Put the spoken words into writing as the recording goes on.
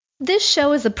This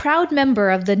show is a proud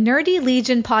member of the Nerdy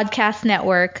Legion Podcast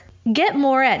Network. Get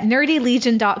more at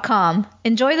nerdylegion.com.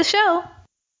 Enjoy the show.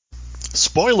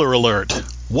 Spoiler alert!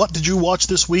 What Did You Watch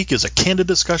This Week is a candid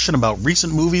discussion about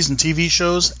recent movies and TV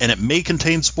shows, and it may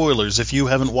contain spoilers if you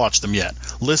haven't watched them yet.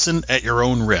 Listen at your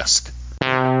own risk.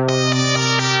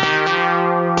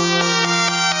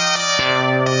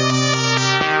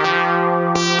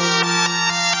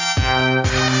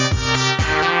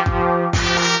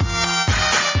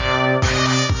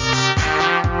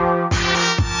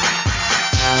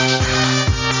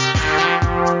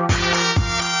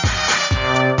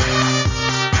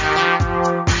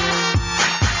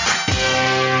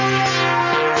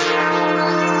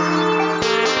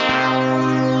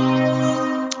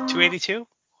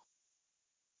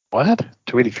 What?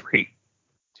 283. 283.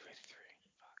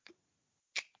 Fuck.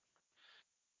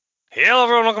 Hello,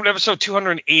 everyone. Welcome to episode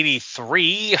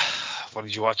 283. What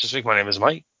did you watch this week? My name is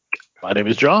Mike. My name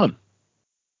is John.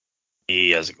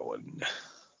 Hey, how's it going?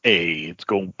 Hey, it's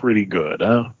going pretty good,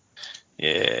 huh?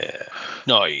 Yeah.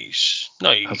 Nice.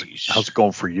 How's it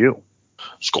going for you?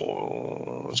 It's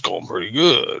going pretty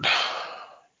good.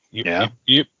 Yep.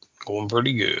 Going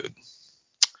pretty good.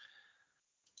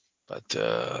 But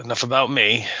enough about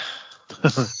me.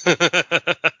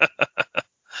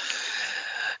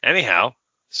 Anyhow,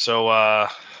 so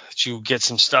did you get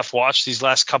some stuff watched these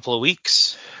last couple of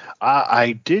weeks?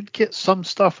 I did get some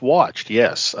stuff watched,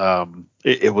 yes.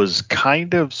 It was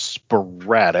kind of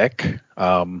sporadic.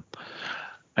 I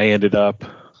ended up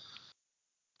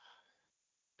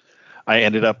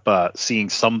seeing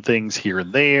some things here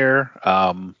and there.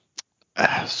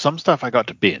 Some stuff I got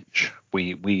to binge.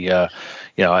 We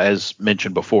as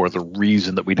mentioned before, the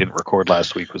reason that we didn't record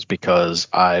last week was because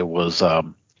I was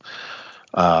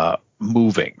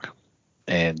moving,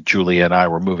 and Julia and I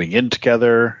were moving in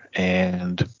together,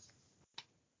 and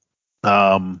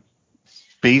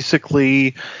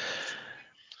basically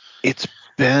it's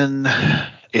been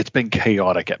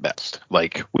chaotic at best.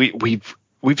 Like we've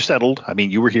settled. I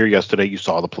mean, you were here yesterday, you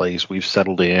saw the place. We've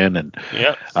settled in, and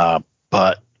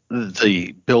but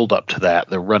the build up to that,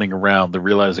 they're running around, they're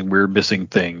realizing we're missing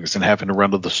things and having to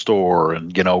run to the store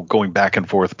and, going back and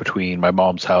forth between my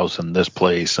mom's house and this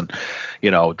place and,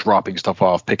 dropping stuff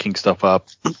off, picking stuff up.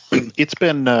 It's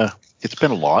been a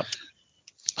lot.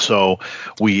 So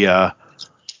we got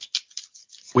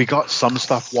some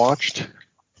stuff watched,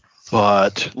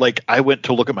 but like I went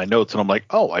to look at my notes and I'm like,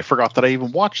 oh, I forgot that I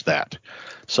even watched that.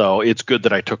 So it's good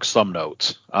that I took some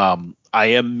notes. I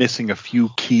am missing a few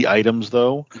key items,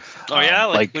 though. Oh, yeah?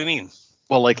 What do you mean?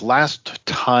 Well, like last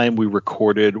time we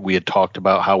recorded, we had talked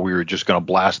about how we were just going to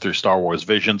blast through Star Wars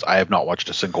Visions. I have not watched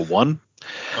a single one.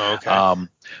 Oh, okay.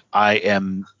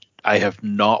 I have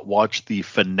not watched the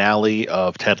finale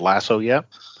of Ted Lasso yet.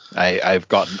 I've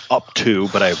gotten up to,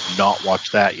 but I have not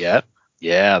watched that yet.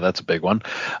 Yeah, that's a big one.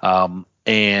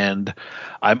 And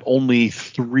I'm only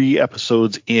 3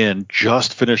 episodes in,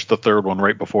 just finished the third one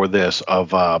right before this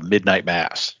of Midnight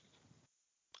Mass.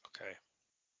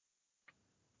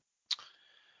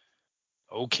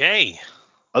 Okay.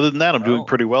 Other than that, I'm doing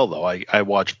pretty well, though. I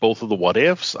watched both of the What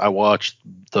Ifs. I watched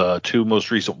the 2 most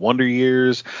recent Wonder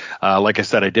Years. Like I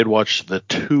said, I did watch the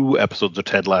 2 episodes of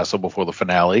Ted Lasso before the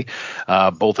finale.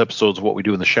 Both episodes of What We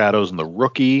Do in the Shadows and The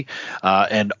Rookie,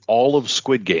 and all of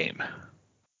Squid Game.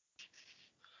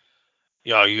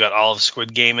 Yo, you got all of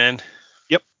Squid Game in?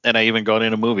 Yep, and I even got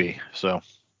in a movie, so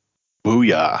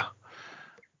booyah.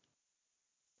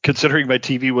 Considering my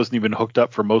TV wasn't even hooked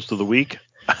up for most of the week,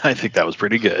 I think that was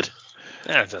pretty good.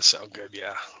 Yeah, it does sound good,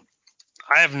 yeah.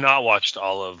 I have not watched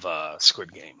all of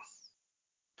Squid Game.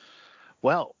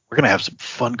 Well, we're going to have some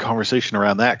fun conversation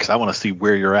around that, because I want to see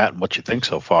where you're at and what you think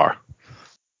so far.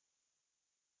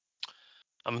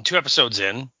 I'm 2 episodes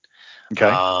in.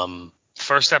 Okay.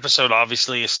 First episode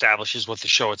obviously establishes what the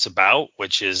show it's about,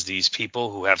 which is these people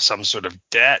who have some sort of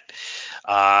debt.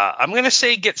 I'm going to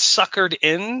say get suckered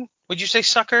in. Would you say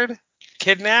suckered?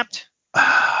 Kidnapped?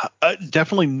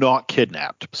 Definitely not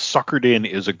kidnapped. Suckered in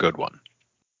is a good one.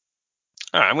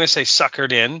 All right, I'm going to say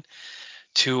suckered in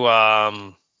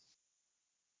to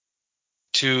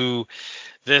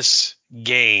this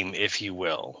game, if you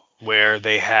will, where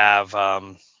they have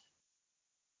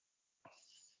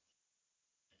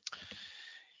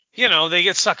they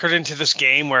get suckered into this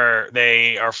game where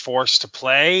they are forced to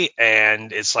play,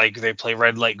 and it's like they play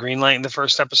red light, green light in the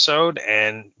first episode,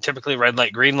 and typically red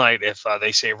light, green light, if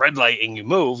they say red light and you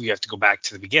move, you have to go back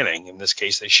to the beginning. In this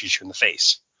case, they shoot you in the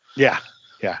face. Yeah.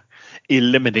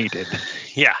 Eliminated.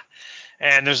 Yeah.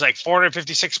 And there's like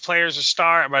 456 players to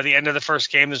start. By the end of the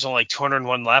first game, there's only like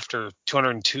 201 left, or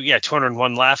 202. Yeah,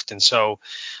 201 left. And so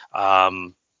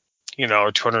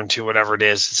or 202, whatever it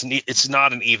is. It's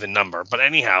not an even number. But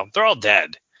anyhow, they're all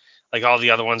dead. Like all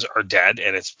the other ones are dead,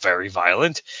 and it's very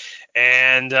violent.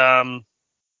 And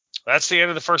that's the end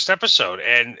of the first episode.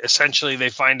 And essentially, they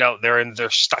find out they're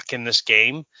stuck in this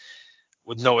game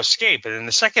with no escape. And in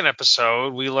the second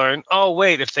episode, we learn, oh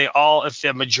wait, if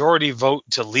the majority vote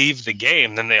to leave the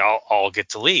game, then they all get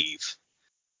to leave.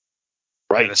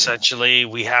 Right. And essentially,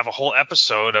 we have a whole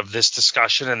episode of this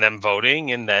discussion and them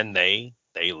voting, and then they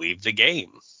leave the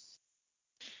game.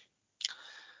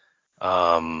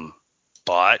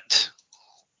 But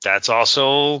that's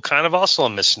also a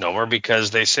misnomer,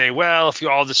 because they say, well, if you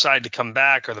all decide to come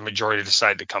back, or the majority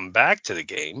decide to come back to the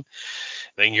game,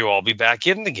 then you'll all be back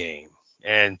in the game.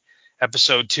 And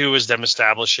episode 2 is them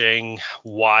establishing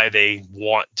why they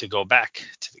want to go back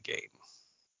to the game.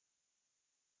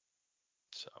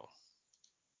 So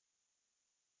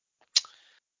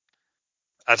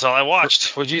that's all I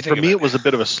watched. What do you think? For me, it was a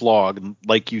bit of a slog. And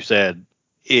like you said,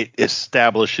 it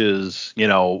establishes,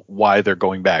 why they're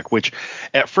going back, which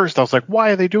at first I was like,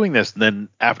 why are they doing this? And then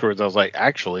afterwards I was like,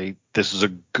 actually, this is a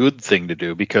good thing to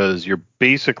do, because you're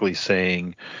basically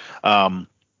saying,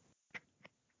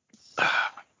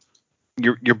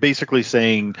 you're basically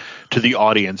saying to the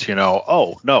audience,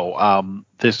 oh no,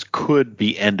 this could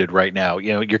be ended right now.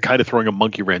 You're kind of throwing a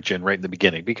monkey wrench in right in the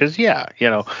beginning, because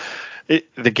the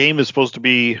game is supposed to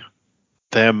be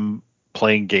them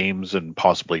playing games and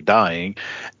possibly dying.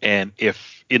 And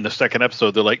if in the second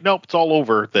episode they're like, nope, it's all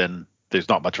over, then there's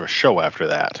not much of a show after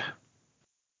that.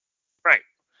 Right.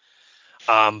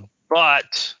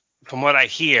 But from what I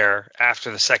hear,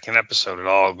 after the second episode, it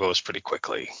all goes pretty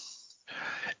quickly.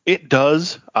 It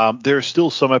does. There are still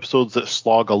some episodes that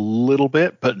slog a little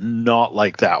bit, but not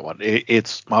like that one.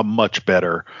 It's a much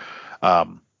better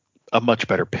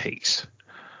pace.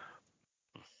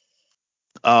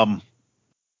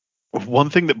 One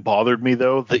thing that bothered me,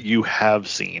 though, that you have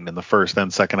seen in the first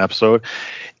and second episode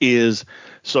is,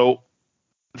 so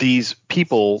these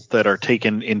people that are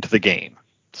taken into the game,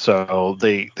 so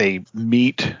they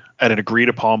meet at an agreed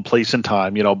upon place and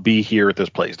time, be here at this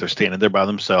place. They're standing there by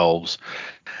themselves.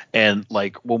 And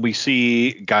like when we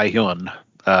see Gai Hyun,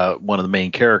 one of the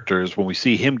main characters, when we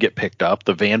see him get picked up,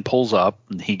 the van pulls up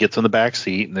and he gets in the back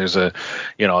seat, and there's a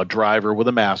driver with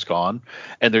a mask on,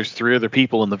 and there's 3 other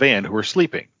people in the van who are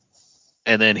sleeping.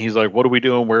 And then he's like, what are we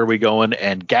doing? Where are we going?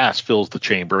 And gas fills the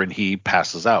chamber and he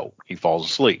passes out. He falls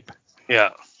asleep. Yeah.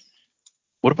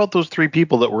 What about those 3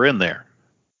 people that were in there?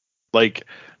 Like,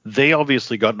 they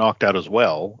obviously got knocked out as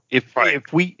well. If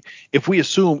we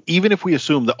assume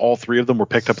that all 3 of them were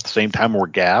picked up at the same time and were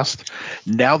gassed,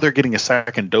 now they're getting a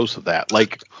second dose of that.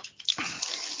 Like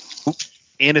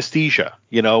anesthesia,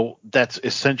 that's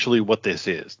essentially what this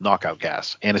is. Knockout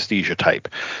gas, anesthesia type.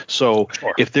 So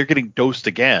if they're getting dosed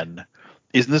again,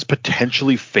 isn't this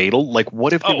potentially fatal? Like,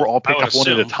 what if they were all picked up one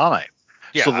at a time?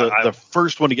 Yeah, so the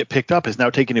first one to get picked up is now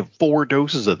taking in 4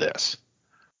 doses of this.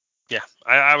 Yeah,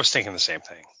 I was thinking the same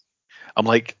thing. I'm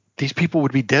like, these people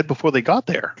would be dead before they got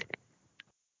there.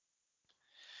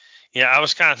 Yeah, I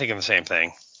was kind of thinking the same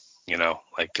thing.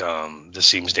 This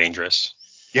seems dangerous.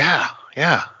 Yeah.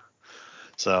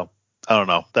 So, I don't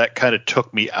know. That kind of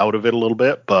took me out of it a little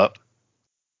bit, but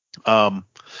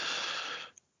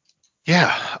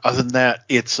yeah, other than that,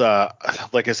 it's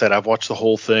like I said, I've watched the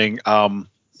whole thing.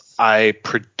 I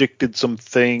predicted some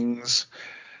things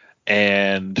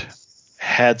and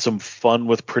had some fun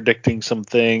with predicting some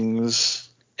things,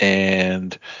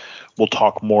 and we'll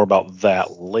talk more about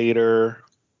that later.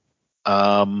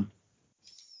 And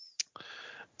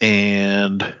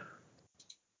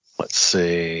let's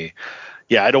see.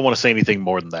 Yeah, I don't want to say anything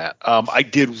more than that. I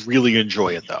did really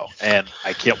enjoy it though, and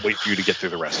I can't wait for you to get through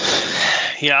the rest of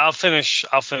it. Yeah, I'll finish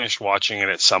watching it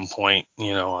at some point.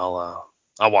 I'll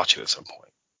watch it at some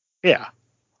point. Yeah.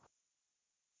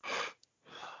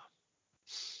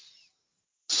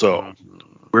 So,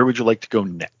 where would you like to go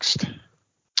next?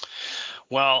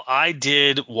 Well, I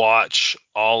did watch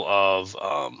all of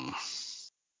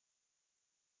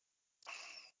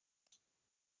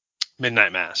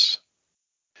Midnight Mass.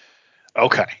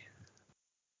 Okay.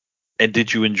 And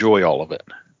did you enjoy all of it?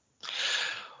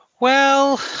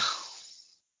 Well,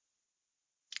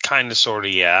 kind of, sort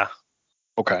of, yeah.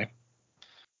 Okay.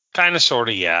 Kind of, sort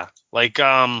of, yeah. Like, you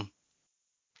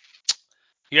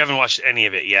haven't watched any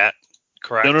of it yet,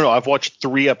 correct? No. I've watched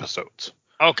 3 episodes.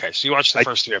 Okay, so you watched the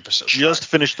first 3 episodes. Just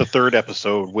finished the 3rd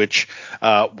episode, which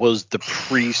was the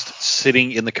priest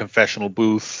sitting in the confessional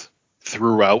booth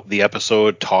throughout the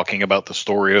episode talking about the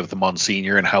story of the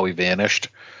Monsignor and how he vanished.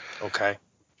 Okay.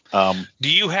 Do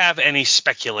you have any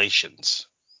speculations?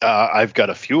 I've got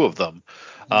a few of them.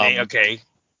 Okay.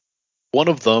 One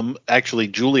of them, actually,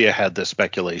 Julia had this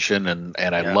speculation, and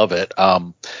I Yeah. love it.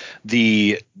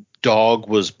 The dog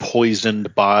was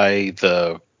poisoned by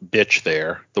the bitch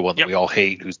there, the one that Yep. we all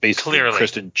hate, who's basically Clearly.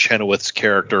 Kristen Chenoweth's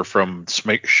character from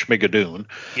Schmigadoon.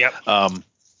 Yep.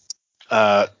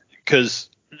 Because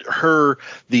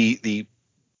the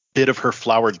bit of her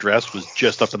flowered dress was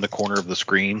just up in the corner of the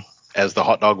screen as the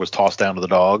hot dog was tossed down to the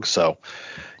dog. So,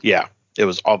 yeah, it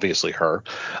was obviously her.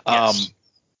 Yes.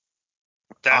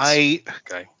 Okay.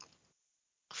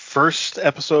 First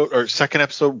episode or second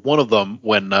episode, one of them,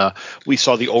 when we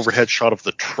saw the overhead shot of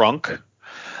the trunk,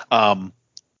 and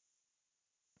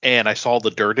I saw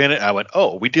the dirt in it, I went,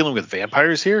 "Oh, are we dealing with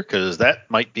vampires here? Because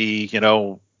that might be,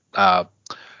 what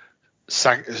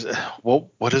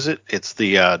is it? It's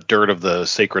the dirt of the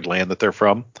sacred land that they're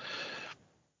from."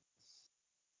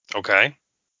 Okay.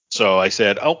 So I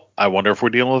said, "Oh, I wonder if we're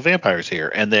dealing with vampires here."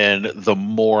 And then the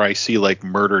more I see like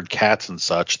murdered cats and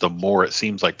such, the more it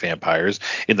seems like vampires.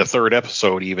 In the third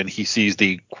episode, even he sees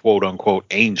the quote unquote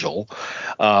angel.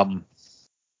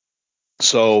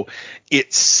 So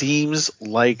it seems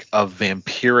like a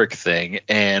vampiric thing,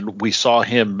 and we saw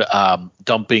him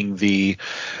dumping the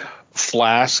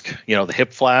flask, the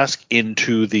hip flask,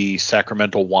 into the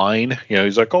sacramental wine.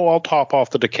 He's like, "Oh, I'll top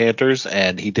off the decanters,"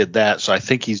 and he did that. So I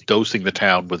think he's dosing the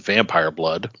town with vampire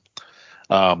blood,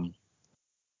 to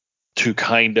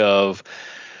kind of,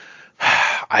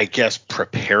 I guess,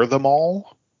 prepare them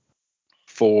all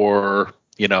for,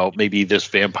 maybe this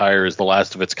vampire is the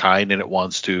last of its kind and it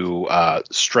wants to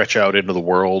stretch out into the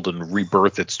world and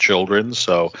rebirth its children.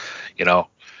 So,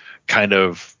 kind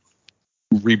of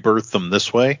rebirth them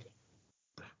this way.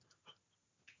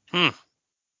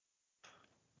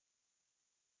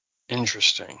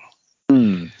 Interesting.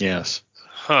 Yes.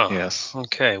 Huh. Yes.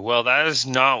 Okay. Well, that is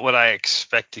not what I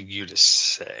expected you to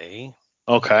say.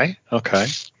 Okay.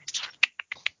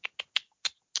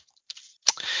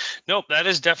 Nope, that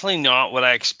is definitely not what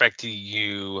I expected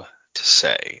you to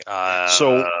say.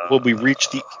 So when we reach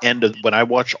the end of, when I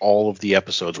watch all of the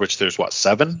episodes, which there's what,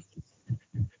 7?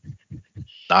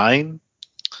 9?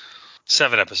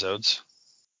 7 episodes.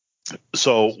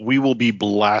 So we will be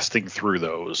blasting through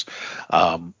those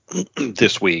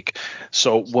this week.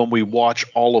 So when we watch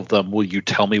all of them, will you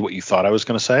tell me what you thought I was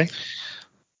going to say?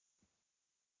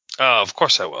 Of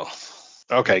course I will.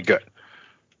 Okay, good.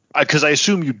 Because I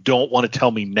assume you don't want to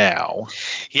tell me now.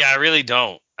 Yeah, I really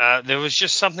don't. There was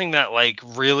just something that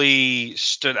really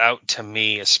stood out to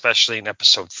me, especially in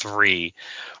episode 3,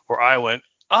 where I went,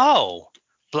 "Oh,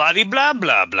 blah blah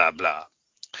blah blah blah."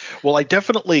 Well, I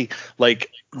definitely,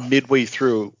 midway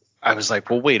through, I was like,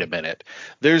 well, wait a minute.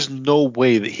 There's no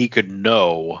way that he could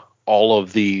know all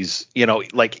of these,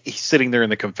 he's sitting there in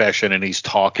the confession and he's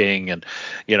talking and,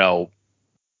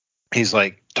 he's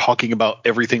like talking about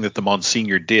everything that the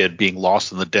Monsignor did, being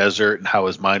lost in the desert and how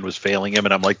his mind was failing him.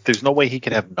 And I'm like, there's no way he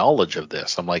could have knowledge of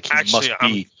this. I'm like, he must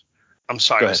be. I'm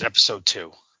sorry, Go it was ahead. episode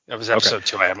 2. It was episode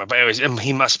 2 I had my, but anyways,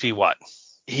 he must be what?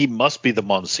 He must be the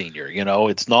Monsignor.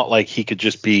 It's not like he could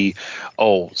just be,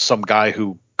 some guy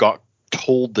who got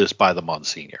told this by the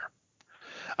Monsignor.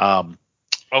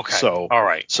 Okay. So, all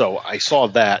right. So I saw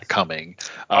that coming.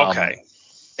 Okay.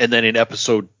 And then in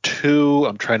episode 2,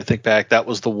 I'm trying to think back. That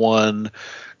was the one.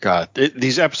 God,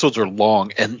 these episodes are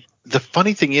long. And the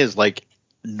funny thing is,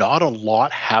 not a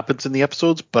lot happens in the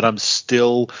episodes, but I'm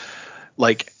still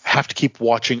have to keep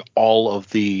watching all of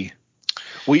the.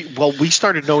 We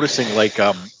started noticing,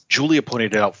 Julia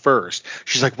pointed it out first.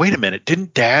 She's like, wait a minute,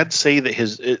 didn't Dad say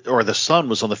that or the son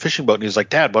was on the fishing boat? And he's like,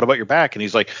 Dad, what about your back? And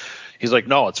he's like,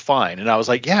 no, it's fine. And I was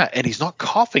like, yeah, and he's not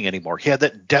coughing anymore. He had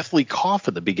that deathly cough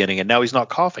in the beginning, and now he's not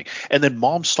coughing. And then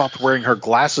Mom stopped wearing her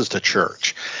glasses to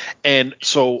church. And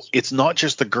so it's not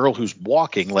just the girl who's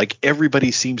walking.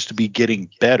 Everybody seems to be getting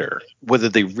better, whether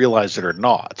they realize it or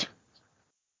not.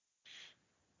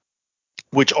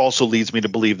 Which also leads me to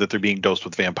believe that they're being dosed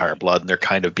with vampire blood and they're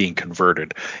kind of being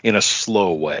converted in a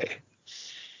slow way.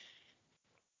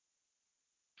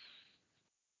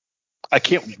 I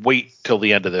can't wait till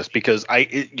the end of this because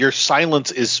your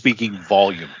silence is speaking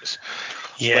volumes.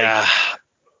 Yeah.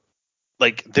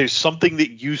 There's something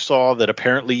that you saw that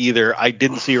apparently either I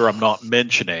didn't see or I'm not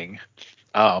mentioning.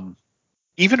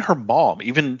 Even her mom,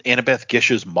 even Annabeth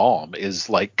Gish's mom,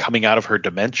 is coming out of her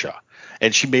dementia,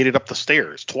 and she made it up the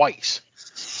stairs twice.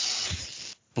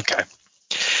 Okay.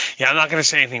 Yeah, I'm not going to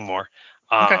say anything more.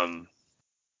 Okay.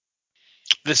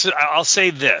 I'll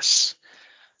say this.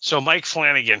 So Mike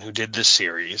Flanagan, who did this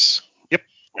series, yep,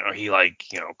 he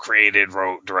created,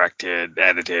 wrote, directed,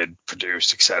 edited,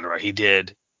 produced, etc. He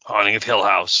did Haunting of Hill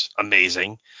House,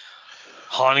 amazing.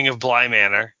 Haunting of Bly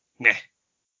Manor, meh.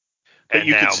 But And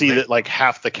you could now see that like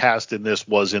half the cast in this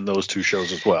was in those two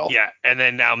shows as well. Yeah, and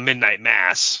then now Midnight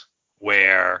Mass,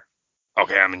 where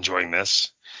okay, I'm enjoying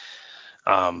this.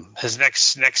 His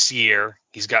next year,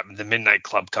 he's got the Midnight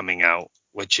Club coming out,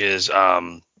 which is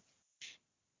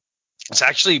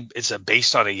it's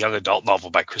based on a young adult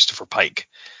novel by Christopher Pike,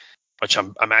 which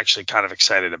I'm actually kind of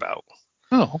excited about.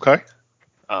 Oh, okay.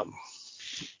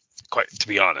 Quite to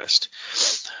be honest.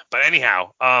 But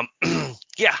anyhow,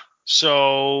 yeah.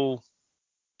 So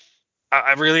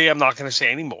I really am not going to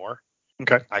say any more.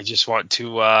 Okay. I just want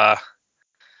to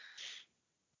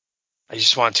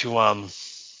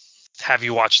have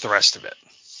you watch the rest of it.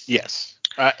 Yes.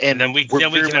 And then we can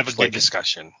have a good like,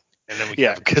 discussion. And then we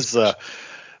yeah, because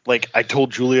like I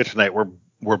told Julia tonight,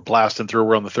 we're blasting through.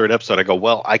 We're on the third episode. I go,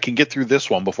 well, I can get through this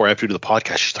one before I have to do the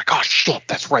podcast. She's like, oh shit,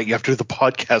 that's right, you have to do the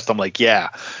podcast. I'm like, yeah.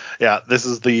 This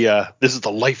is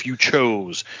the life you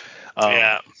chose.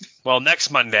 yeah. Well, next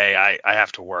Monday I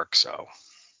have to work, so.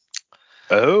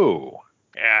 Oh.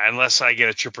 Yeah, unless I get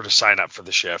a trooper to sign up for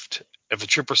the shift. If a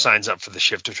trooper signs up for the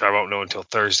shift, which I won't know until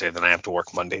Thursday, then I have to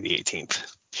work Monday the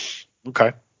 18th.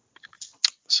 Okay.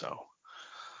 So.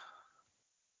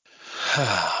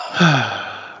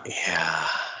 Yeah.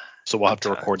 So we'll have to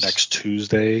record next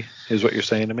Tuesday, is what you're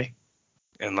saying to me?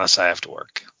 Unless I have to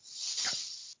work.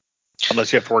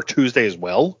 Unless you have to work Tuesday as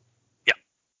well? Yeah.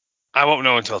 I won't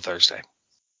know until Thursday.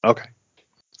 Okay.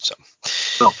 So.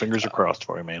 Well, fingers are crossed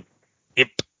for you, man.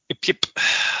 Yep.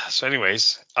 So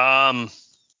anyways, so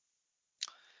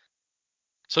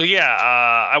yeah,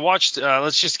 I watched,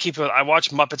 let's just keep it, I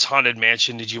watched Muppets Haunted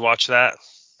Mansion. Did you watch that?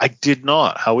 I did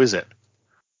not. How is it?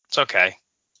 It's okay.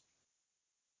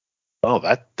 Oh,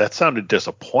 that sounded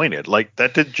disappointed. Like,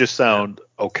 that did just sound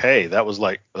okay. That was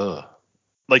like, ugh.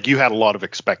 Like, you had a lot of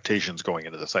expectations going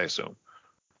into this, I assume.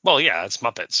 Well, yeah, it's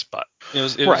Muppets, but it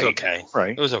was okay.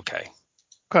 Right. It was okay.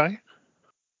 Okay.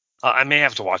 I may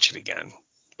have to watch it again,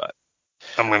 but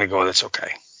I'm going to go with it's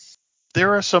okay.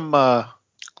 There are some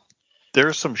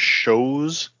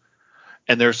shows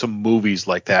and there are some movies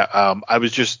like that. I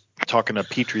was just talking to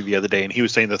Petrie the other day, and he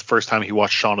was saying that the first time he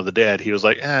watched Shaun of the Dead, he was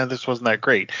like, this wasn't that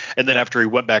great. And then after he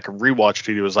went back and rewatched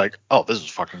it, he was like, oh, this is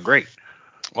fucking great.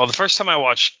 Well, the first time I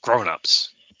watched Grown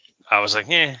Ups, I was like,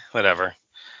 whatever,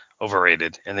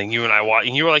 overrated. And then you and I watched,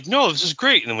 and you were like, no, this is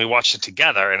great. And then we watched it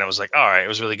together, and I was like, all right, it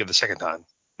was really good the second time.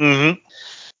 Mm-hmm.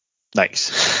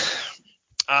 Nice.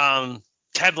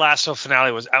 Ted Lasso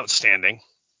finale was outstanding.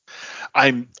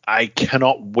 I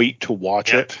cannot wait to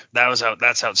watch it.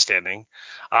 That's outstanding.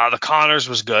 The Connors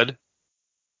was good.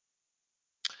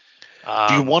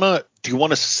 Do you want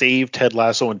to save Ted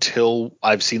Lasso until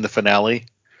I've seen the finale?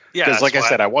 Yeah, because like I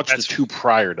said, I watched the two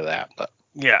prior to that. But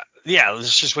yeah.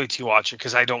 Let's just wait till you watch it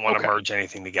because I don't want to merge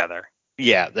anything together.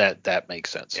 Yeah, that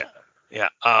makes sense. Yeah.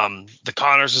 The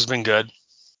Connors has been good.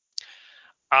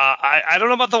 I don't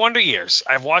know about the Wonder Years.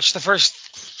 I've watched the first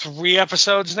 3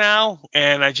 episodes now,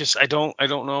 and I don't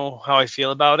know how I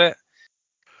feel about it.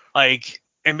 Like,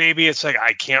 and maybe it's like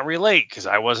I can't relate because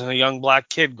I wasn't a young black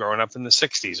kid growing up in the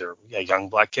 60s or a young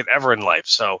black kid ever in life.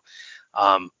 So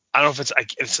I don't know if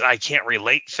it's I can't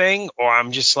relate thing, or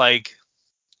I'm just like,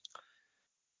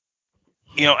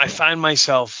 I find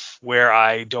myself where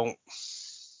I don't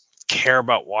care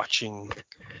about watching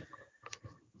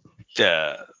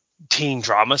the teen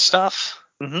drama stuff.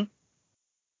 Mm-hmm.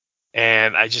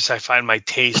 And I find my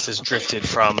taste has drifted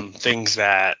from things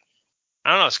that,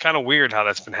 I don't know. It's kind of weird how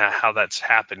that's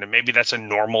happened. And maybe that's a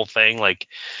normal thing. Like,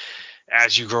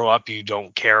 as you grow up, you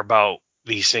don't care about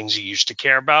these things you used to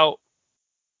care about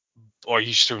or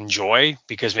used to enjoy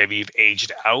because maybe you've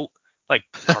aged out, like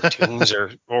cartoons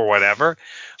or whatever.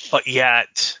 But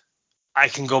yet I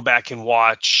can go back and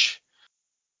watch,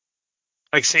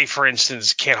 like, say, for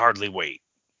instance, Can't Hardly Wait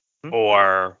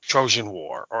or Trojan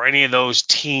War or any of those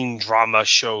teen drama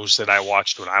shows that I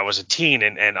watched when I was a teen.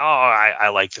 And I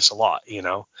like this a lot,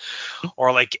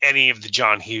 or like any of the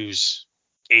John Hughes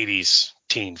 80s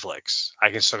teen flicks. I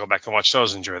can still go back and watch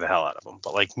those and enjoy the hell out of them.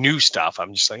 But like new stuff,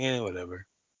 I'm just like, whatever.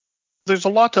 There's a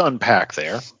lot to unpack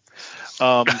there.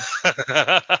 For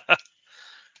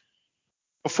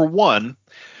one,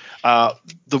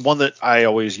 the one that I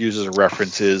always use as a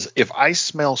reference is if I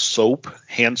smell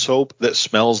hand soap that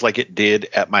smells like it did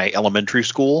at my elementary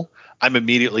school, I'm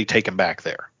immediately taken back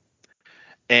there.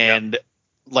 And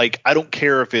like, I don't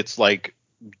care if it's like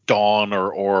Dawn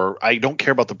or I don't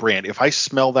care about the brand. If I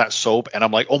smell that soap and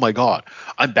I'm like, oh my God,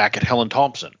 I'm back at Helen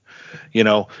Thompson.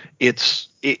 It's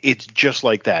just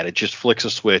like that. It just flicks a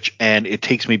switch and it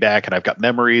takes me back and I've got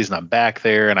memories and I'm back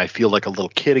there and I feel like a little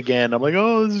kid again. I'm like,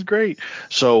 oh, this is great.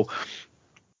 So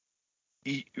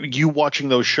you watching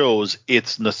those shows,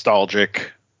 it's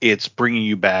nostalgic It's bringing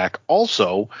you back.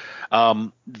 Also,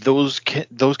 those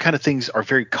kind of things are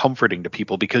very comforting to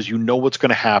people because you know what's going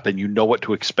to happen, you know what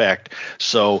to expect.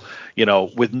 So,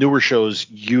 with newer shows,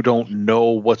 you don't know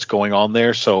what's going on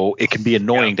there, so it can be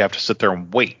annoying to have to sit there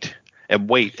and wait, and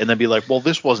then be like, well,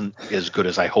 this wasn't as good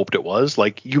as I hoped it was.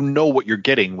 Like, you know what you're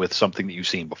getting with something that you've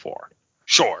seen before.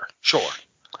 Sure.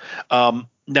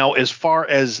 Now, as far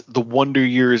as the Wonder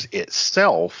Years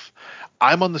itself,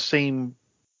 I'm on the same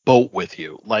boat with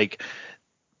you. Like,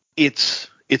 it's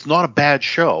not a bad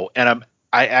show, and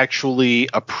I actually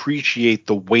appreciate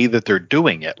the way that they're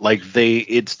doing it. Like,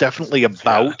 it's definitely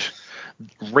about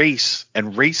race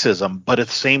and racism, but at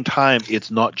the same time,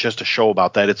 it's not just a show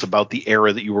about that. It's about the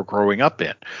era that you were growing up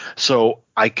in. So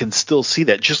I can still see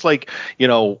that. Just like,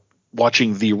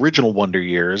 watching the original Wonder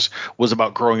Years was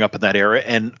about growing up in that era,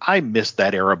 and I missed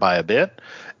that era by a bit,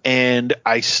 and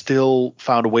I still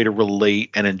found a way to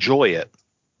relate and enjoy it.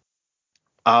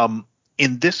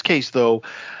 In this case, though,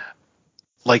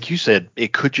 like you said,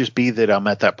 it could just be that I'm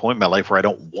at that point in my life where I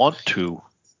don't want to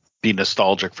be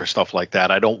nostalgic for stuff like that.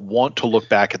 I don't want to look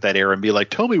back at that era and be like,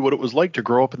 tell me what it was like to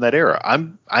grow up in that era.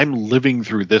 I'm living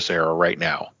through this era right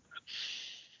now.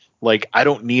 Like, I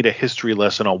don't need a history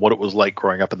lesson on what it was like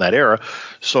growing up in that era,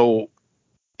 so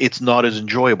it's not as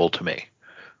enjoyable to me.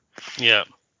 Yeah.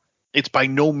 It's by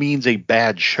no means a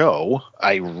bad show.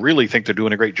 I really think they're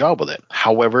doing a great job with it.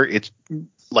 However, it's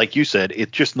like you said,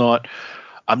 it's just not,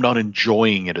 I'm not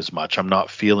enjoying it as much. I'm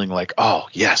not feeling like, oh,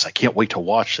 yes, I can't wait to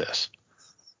watch this.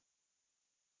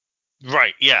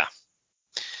 Right. Yeah.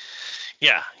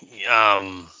 Yeah.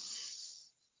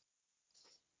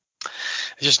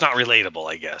 It's just not relatable,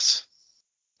 I guess.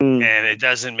 And it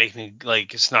doesn't make me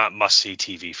like, it's not must-see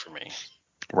TV for me.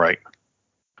 Right.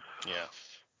 Yeah.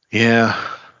 Yeah.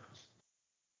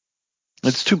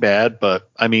 It's too bad, but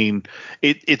I mean,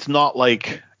 it's not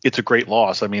like it's a great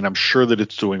loss. I mean, I'm sure that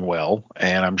it's doing well,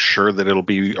 and I'm sure that it'll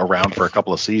be around for a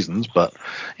couple of seasons, but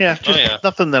yeah, just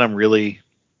nothing that I'm really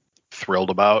thrilled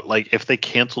about. Like, if they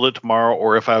canceled it tomorrow,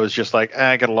 or if I was just like,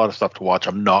 I got a lot of stuff to watch,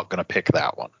 I'm not going to pick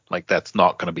that one. Like, that's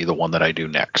not going to be the one that I do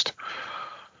next.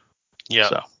 Yeah.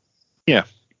 So, yeah.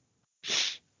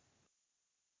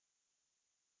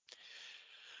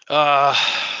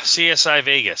 CSI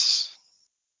Vegas.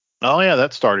 Oh, yeah,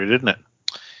 that started, didn't it?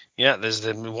 Yeah, there's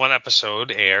the one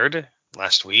episode aired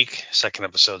last week. Second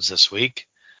episode's this week.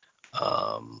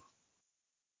 I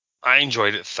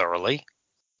enjoyed it thoroughly.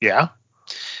 Yeah.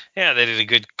 Yeah, they did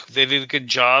a good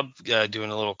job doing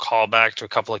a little callback to a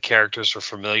couple of characters we're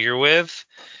familiar with,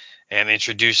 and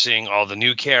introducing all the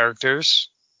new characters.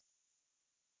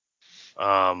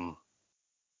 Introducing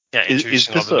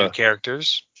all the new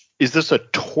characters. Is this a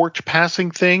torch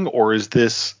passing thing, or is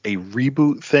this a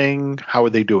reboot thing? How are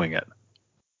they doing it?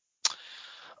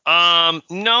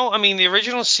 No, I mean, the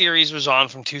original series was on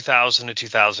from 2000 to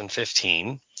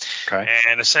 2015. Okay.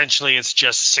 And essentially it's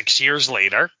just 6 years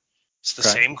later. It's the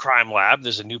same crime lab.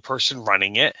 There's a new person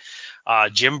running it.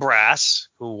 Jim Brass,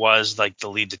 who was like the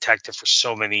lead detective for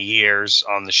so many years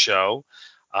on the show.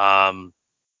 Someone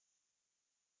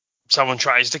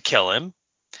tries to kill him.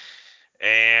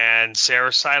 And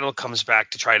Sarah Seidel comes back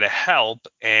to try to help.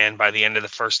 And by the end of the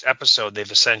first episode,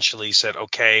 they've essentially said,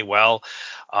 okay, well,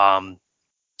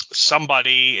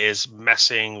 somebody is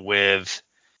messing with,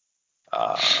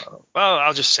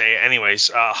 I'll just say it anyways.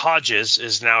 Hodges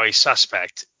is now a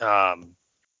suspect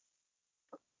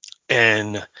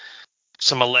in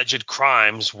some alleged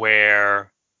crimes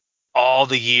where all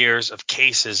the years of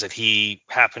cases that he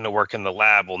happened to work in the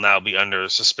lab will now be under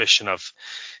suspicion of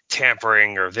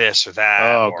tampering or this or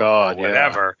that or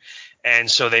whatever. Yeah.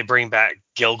 And so they bring back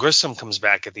Gil Grissom comes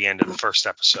back at the end of the first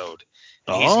episode.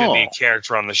 And he's going to be a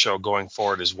character on the show going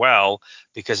forward as well,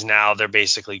 because now they're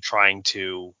basically trying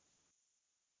to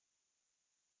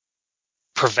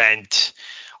prevent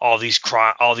all these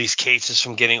cases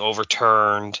from getting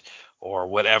overturned or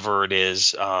whatever it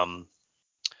is.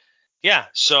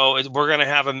 So we're going to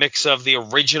have a mix of the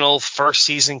original first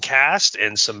season cast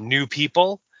and some new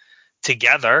people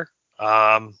together,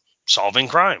 solving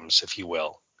crimes, if you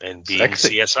will, and being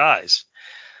CSIs.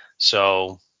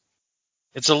 So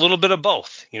it's a little bit of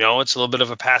both. It's a little bit of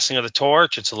a passing of the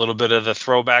torch. It's a little bit of the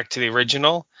throwback to the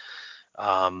original.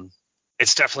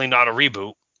 It's definitely not a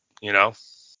reboot,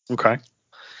 Okay.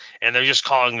 And they're just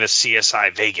calling this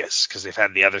CSI Vegas because they've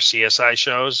had the other CSI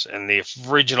shows, and the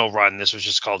original run, this was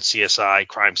just called CSI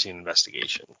Crime Scene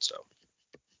Investigation. So,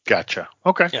 gotcha.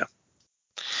 Okay. Yeah.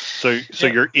 So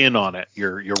you're in on it.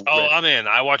 You're. Oh, ready. I'm in.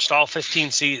 I watched all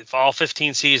 15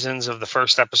 seasons of the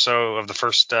first episode of the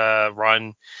first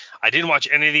run. I didn't watch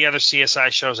any of the other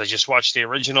CSI shows. I just watched the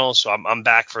original, so I'm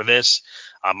back for this.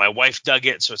 My wife dug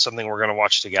it, so it's something we're going to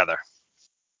watch together.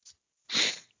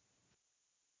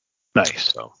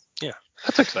 Nice. So, yeah.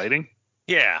 That's exciting.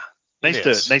 Yeah.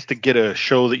 Nice to get a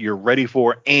show that you're ready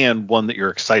for and one that you're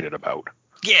excited about.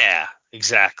 Yeah,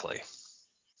 exactly.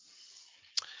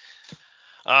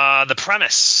 The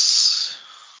Premise.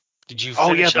 Did you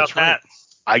finish out that? Right.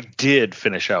 I did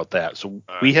finish out that. So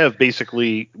All we right. have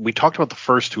we talked about the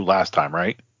first two last time,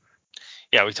 right?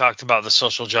 Yeah, we talked about the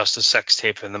social justice sex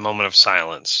tape and the moment of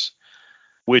silence.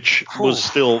 Which was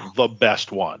still the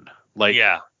best one. Like,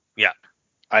 yeah.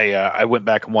 I went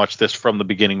back and watched this from the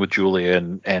beginning with Julia,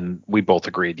 and we both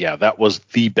agreed, yeah, that was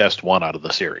the best one out of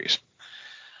the series.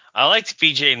 I liked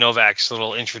BJ Novak's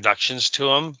little introductions to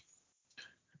him.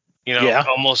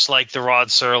 Almost like the Rod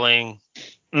Serling,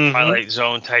 Twilight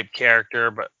Zone type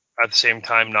character, but at the same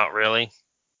time, not really.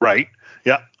 Right.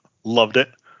 Yeah. Loved it.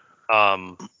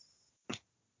 Yeah.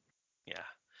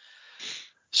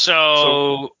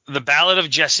 So the Ballad of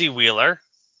Jesse Wheeler.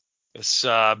 This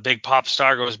big pop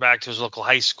star goes back to his local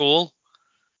high school,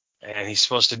 and he's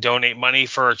supposed to donate money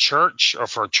for a church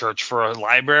for a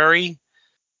library,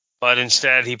 but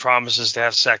instead he promises to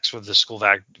have sex with the school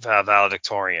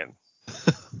valedictorian.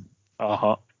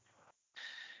 Uh-huh.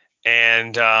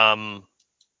 And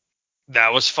that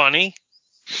was funny.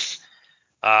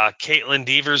 Caitlin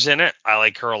Deaver's in it. I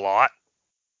like her a lot.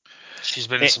 She's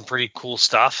been in some pretty cool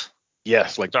stuff.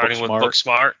 Yes, like starting with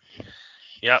Booksmart.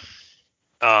 Yep.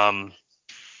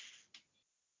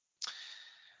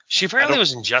 She apparently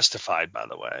was in Justified, by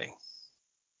the way.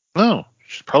 No,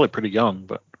 she's probably pretty young,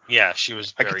 but yeah, she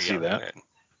was very I could see young that. in it.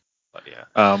 But yeah.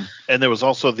 And there was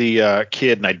also the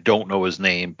kid, and I don't know his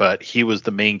name, but he was the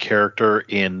main character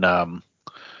in what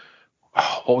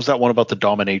was that one about the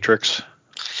dominatrix?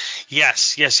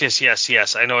 Yes.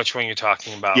 I know which one you're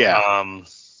talking about. Yeah.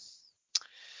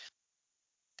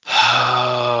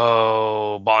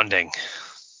 Bonding.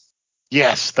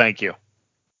 Yes, thank you.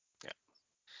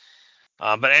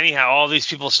 But anyhow, all these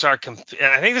people start. And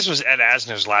I think this was Ed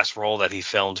Asner's last role that he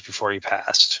filmed before he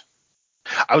passed.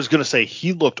 I was going to say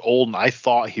he looked old, and I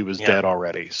thought he was dead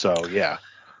already. So yeah.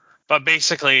 But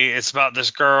basically, it's about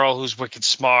this girl who's wicked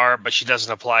smart, but she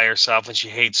doesn't apply herself, and she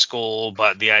hates school.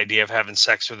 But the idea of having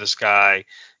sex with this guy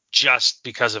just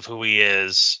because of who he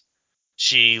is,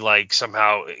 she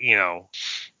somehow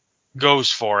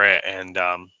goes for it. And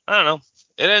I don't know.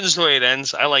 It ends the way it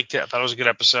ends. I liked it. I thought it was a good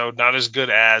episode. Not as good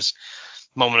as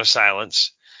Moment of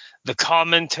Silence. The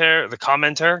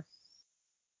commenter.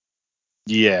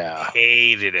 Yeah.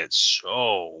 Hated it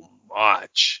so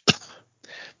much.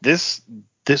 This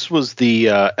was the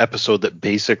episode that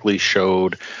basically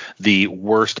showed the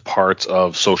worst parts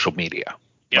of social media.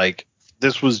 Yep. Like,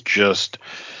 this was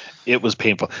it was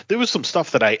painful. There was some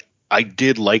stuff that I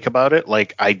did like about it.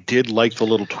 Like, I did like the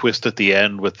little twist at the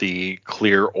end with the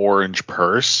clear orange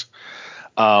purse.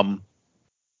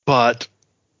 But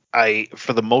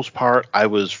for the most part, I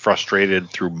was frustrated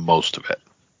through most of it.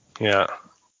 Yeah.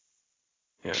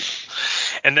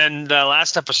 And then the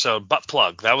last episode, Butt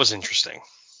Plug, that was interesting.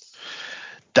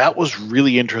 That was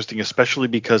really interesting, especially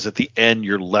because at the end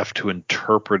you're left to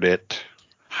interpret it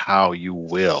how you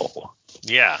will.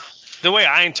 Yeah. The way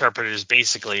I interpret it is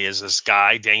basically this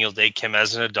guy, Daniel Day Kim,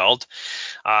 as an adult,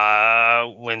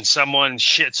 when someone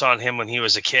shits on him when he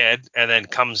was a kid and then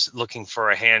comes looking for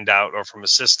a handout or from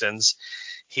assistance,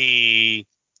 he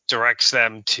directs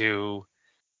them to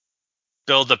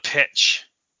build a pitch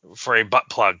for a butt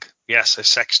plug. Yes, a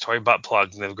sex toy butt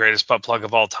plug, the greatest butt plug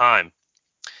of all time.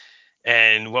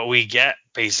 And what we get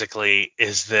basically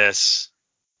is this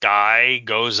guy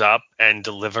goes up and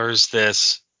delivers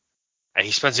this. And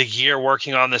he spends a year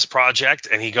working on this project,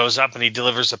 and he goes up and he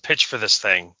delivers a pitch for this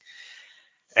thing.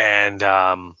 And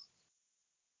does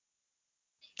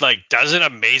an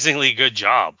amazingly good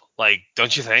job.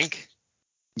 Don't you think?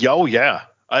 Oh yeah.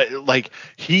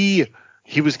 He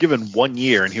was given 1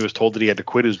 year and he was told that he had to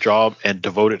quit his job and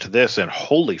devote it to this, and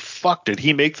holy fuck did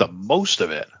he make the most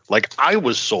of it. I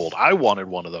was sold. I wanted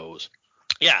one of those.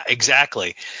 Yeah,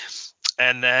 exactly.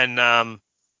 And then I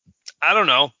don't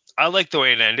know. I like the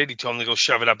way it ended. He told him to go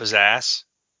shove it up his ass,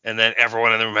 and then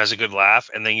everyone in the room has a good laugh,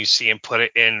 and then you see him put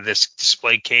it in this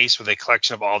display case with a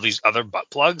collection of all these other butt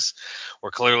plugs,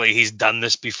 where clearly he's done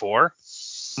this before.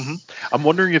 Mm-hmm. I'm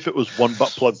wondering if it was one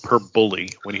butt plug per bully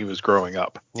when he was growing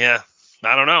up. Yeah,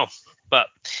 I don't know, but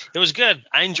it was good.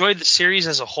 I enjoyed the series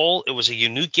as a whole. It was a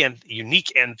unique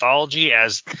anthology,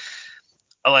 as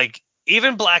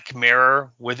even Black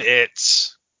Mirror with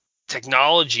its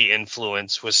technology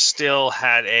influence was still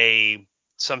had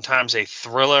sometimes a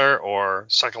thriller or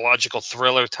psychological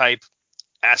thriller type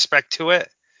aspect to it.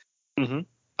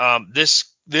 Mm-hmm. This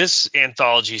this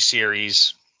anthology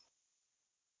series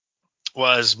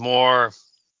was more.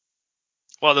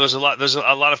 Well, there's a lot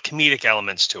of comedic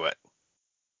elements to it.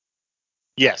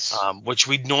 Yes. Which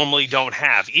we normally don't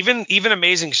have. Even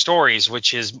Amazing Stories,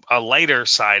 which is a lighter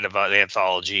side of the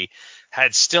anthology,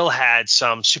 still had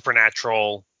some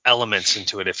supernatural elements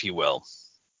into it, if you will.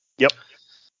 Yep.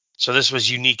 So this was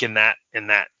unique in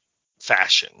that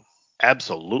fashion.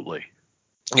 Absolutely.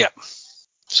 Yep.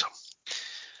 So,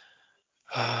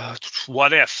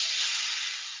 what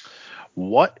if?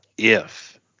 What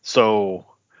if? So,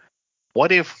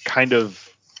 what if kind of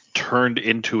turned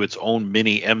into its own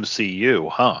mini MCU,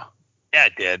 huh? Yeah,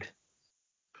 it did.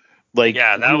 Like,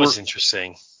 yeah, that was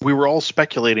interesting. We were all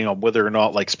speculating on whether or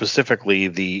not, like, specifically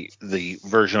the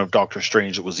version of Doctor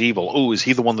Strange that was evil. Oh, is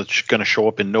he the one that's going to show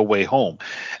up in No Way Home?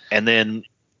 And then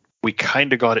we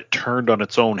kind of got it turned on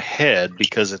its own head,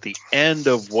 because at the end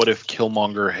of What If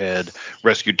Killmonger had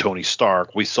rescued Tony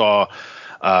Stark, we saw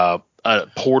a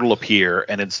portal appear,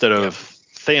 and instead of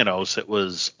Thanos, it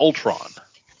was Ultron.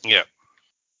 Yeah.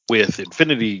 With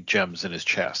Infinity Gems in his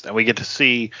chest. And we get to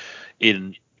see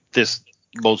in this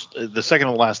the second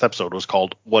to last episode was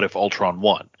called What If Ultron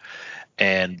Won?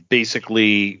 And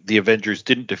basically the Avengers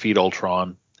didn't defeat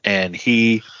Ultron, and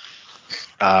he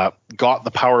got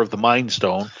the power of the Mind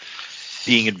Stone,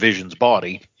 being in Vision's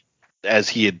body as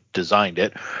he had designed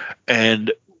it,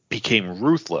 and became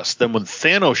ruthless. Then when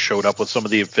Thanos showed up with some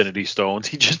of the Infinity Stones,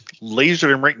 he just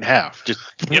lasered him right in half. Just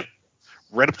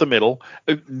right up the middle,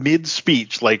 mid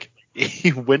speech. Like,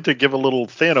 he went to give a little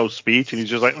Thanos speech, and he's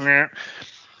just like, meh.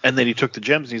 And then he took the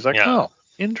gems, and he's like, oh,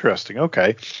 interesting,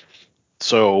 okay.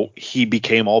 So he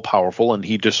became all powerful, and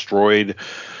he destroyed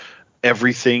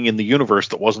everything in the universe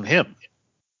that wasn't him,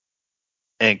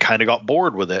 and kind of got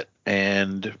bored with it,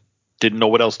 and didn't know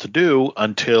what else to do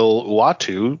until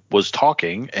Uatu was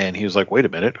talking, and he was like, wait a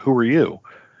minute, who are you?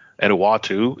 And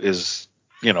Uatu is,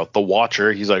 the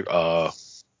Watcher. He's like,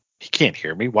 he can't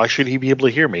hear me. Why should he be able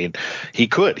to hear me? And he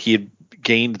could. He had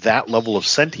gained that level of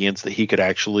sentience that he could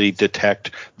actually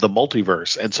detect the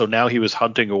multiverse. And so now he was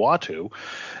hunting Uatu,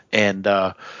 and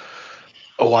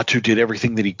Uatu did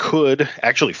everything that he could.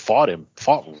 Actually fought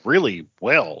really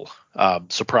well,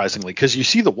 surprisingly, because you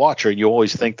see the Watcher and you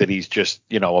always think that he's just,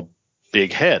 a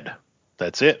big head.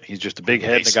 That's it. He's just a big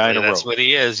head and a guy in a robe. That's what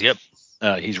he is. Yep.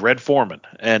 He's Red Foreman.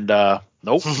 And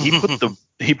nope,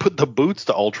 he put the boots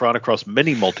to Ultron across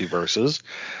many multiverses,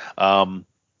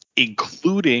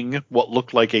 including what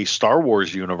looked like a Star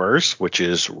Wars universe, which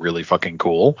is really fucking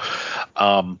cool.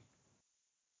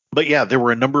 But yeah, there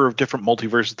were a number of different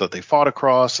multiverses that they fought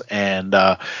across, and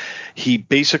he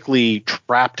basically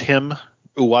trapped him.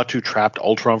 Uatu trapped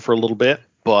Ultron for a little bit,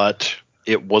 but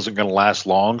it wasn't going to last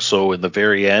long. So in the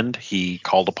very end, he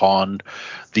called upon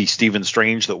the Stephen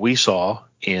Strange that we saw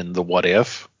in the What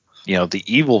If, the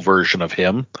evil version of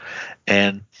him,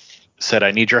 and said,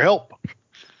 I need your help.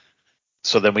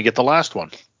 So then we get the last one.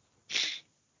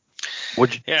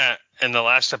 Yeah, and the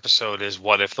last episode is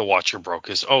what if the Watcher broke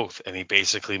his oath, and he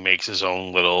basically makes his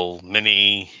own little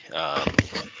mini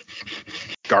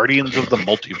Guardians of the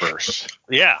Multiverse.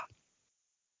 Yeah,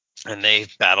 and they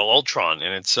battle Ultron,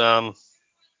 and it's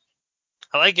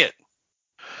I like it.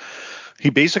 He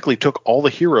basically took all the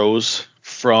heroes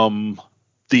from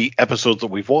the episodes that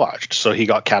we've watched. So he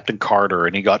got Captain Carter,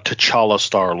 and he got T'Challa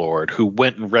Star-Lord, who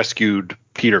went and rescued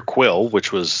Peter Quill,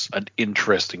 which was an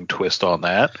interesting twist on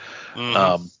that.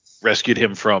 Mm-hmm. Rescued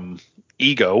him from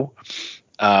Ego.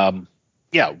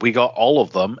 Yeah, we got all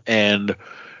of them, and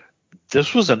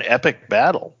this was an epic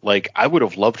battle. Like, I would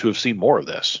have loved to have seen more of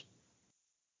this.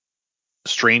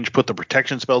 Strange put the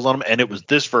protection spells on him, and it was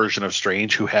this version of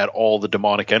Strange who had all the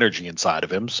demonic energy inside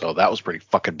of him, so that was pretty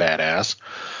fucking badass.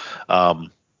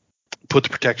 Put the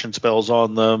protection spells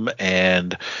on them,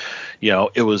 and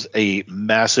it was a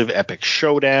massive epic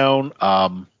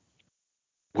showdown,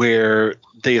 where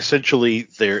they essentially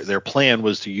their plan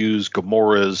was to use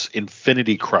Gamora's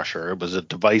Infinity Crusher. It was a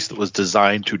device that was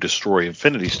designed to destroy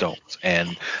Infinity Stones,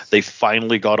 and they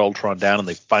finally got Ultron down, and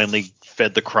they finally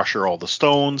fed the Crusher all the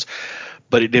stones,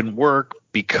 but it didn't work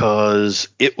because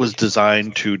it was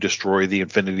designed to destroy the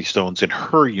Infinity Stones in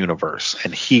her universe,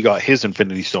 and he got his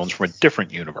Infinity Stones from a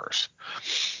different universe.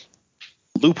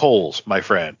 Loopholes, my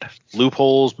friend.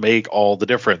 Loopholes make all the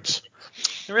difference.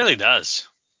 It really does.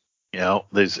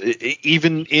 There's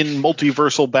even in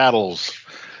multiversal battles,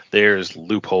 there's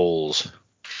loopholes.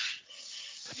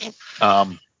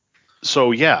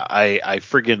 So yeah, I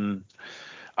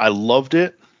loved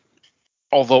it.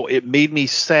 Although it made me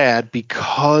sad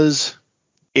because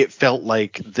it felt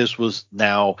like this was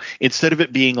now, instead of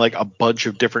it being like a bunch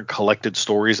of different collected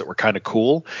stories that were kind of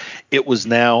cool, it was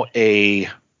now a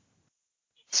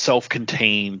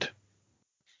self-contained,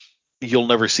 you'll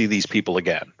never see these people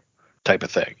again type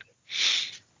of thing.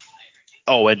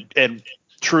 Oh, and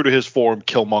true to his form,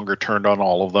 Killmonger turned on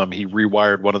all of them. He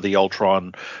rewired one of the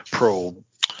Ultron probe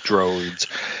droids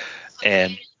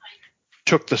and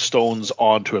took the stones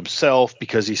onto himself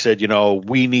because he said,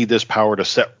 we need this power to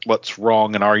set what's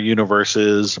wrong in our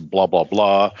universes, blah, blah,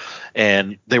 blah.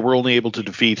 And they were only able to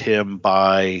defeat him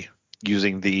by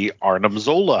using the Arnim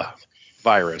Zola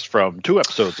virus from 2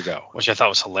 episodes ago. Which I thought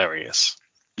was hilarious.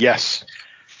 Yes.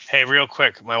 Hey, real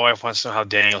quick, my wife wants to know how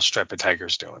Daniel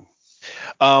Strepetiger's doing.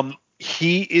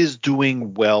 He is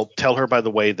doing well. Tell her, by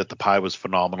the way, that the pie was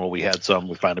phenomenal. We had some.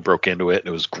 We finally broke into it, and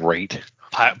it was great.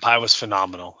 Pie was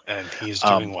phenomenal, and he's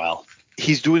doing well.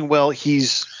 He's doing well.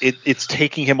 It's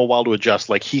taking him a while to adjust.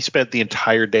 Like, he spent the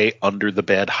entire day under the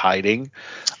bed hiding.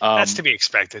 That's to be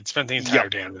expected. Spent the entire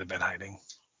day under the bed hiding.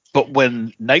 But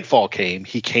when nightfall came,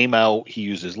 he came out, he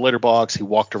used his litter box, he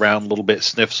walked around a little bit,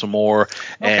 sniffed some more,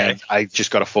 and I just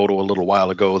got a photo a little while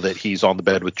ago that he's on the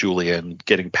bed with Julia and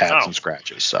getting pats and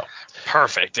scratches. So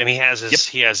perfect, and he has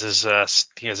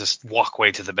his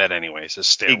walkway to the bed anyways, his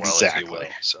stairwell, if you will.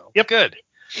 So good.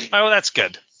 Oh, well, that's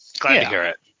good. Glad to hear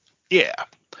it. Yeah.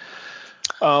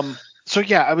 So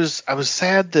yeah, I was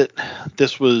sad that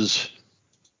this was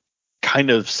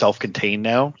kind of self-contained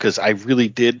now, because I really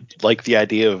did like the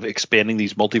idea of expanding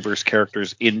these multiverse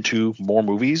characters into more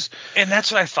movies. And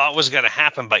that's what I thought was going to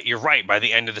happen, but you're right. By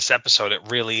the end of this episode, it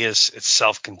really is. It's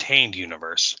self-contained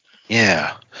universe.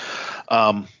 Yeah.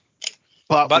 But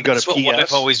we got a PS. What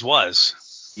If always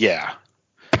was. Yeah.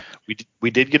 We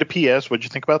did get a PS. What'd you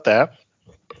think about that?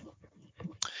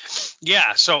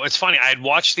 Yeah, so it's funny. I had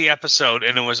watched the episode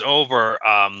and it was over.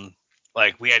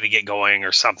 Like we had to get going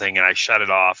or something, and I shut it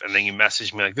off. And then you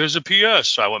messaged me like, "There's a PS,"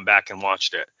 so I went back and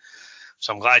watched it.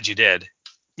 So I'm glad you did.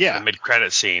 Yeah. The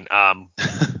mid-credit scene.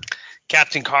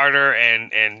 Captain Carter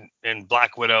and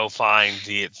Black Widow find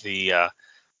the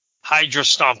Hydra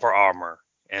Stomper armor,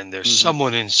 and there's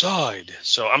someone inside.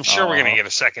 So I'm sure we're gonna get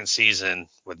a second season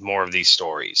with more of these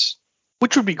stories,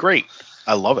 which would be great.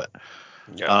 I love it.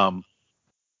 Yeah.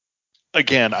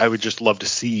 Again, I would just love to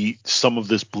see some of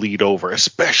this bleed over,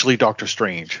 especially Doctor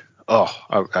Strange. Oh,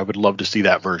 I would love to see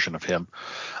that version of him.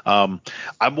 I'm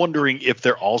wondering if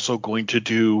they're also going to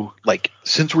do, like,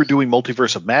 since we're doing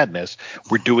Multiverse of Madness,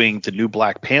 we're doing the new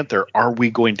Black Panther, are we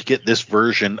going to get this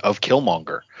version of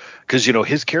Killmonger? Because,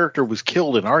 his character was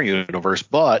killed in our universe,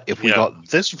 but if we got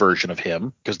this version of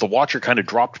him, because the Watcher kind of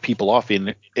dropped people off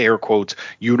in, air quotes,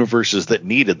 universes that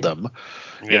needed them.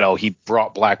 Yeah. He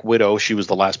brought Black Widow. She was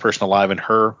the last person alive in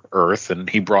her Earth, and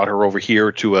he brought her over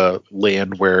here to a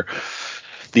land where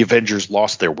the Avengers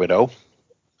lost their Widow.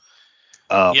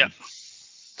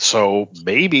 So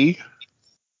maybe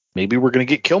we're going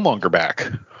to get Killmonger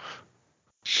back.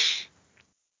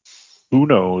 Who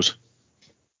knows?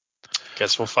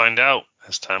 Guess we'll find out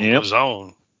as time goes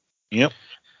on. Yep.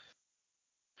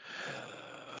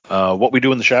 What We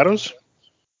Do in the Shadows?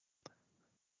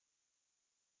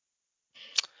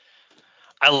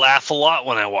 I laugh a lot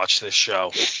when I watch this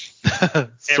show.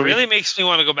 It really makes me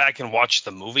want to go back and watch the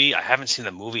movie. I haven't seen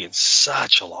the movie in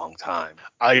such a long time.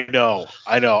 I know.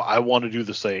 I want to do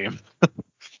the same.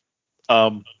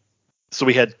 So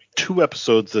we had 2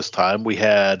 episodes this time. We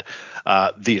had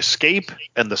The Escape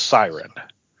and The Siren.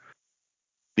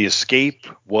 The Escape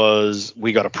was,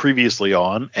 we got a previously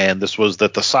on, and this was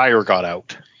that the Sire got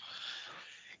out.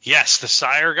 Yes, the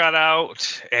Sire got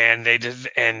out, and they did,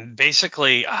 and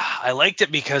basically, I liked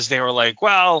it because they were like,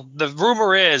 well, the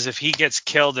rumor is if he gets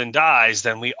killed and dies,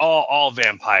 then we all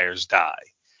vampires die.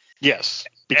 Yes,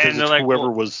 because it's like,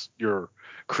 whoever was your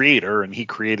creator, and he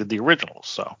created the original.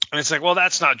 So, and it's like, well,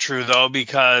 that's not true though,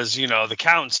 because the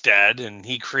Count's dead, and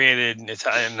he created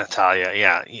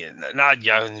Natalia,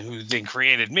 Nadia, who then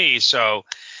created me. So,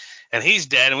 and he's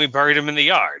dead, and we buried him in the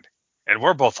yard, and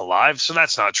we're both alive, so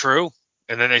that's not true.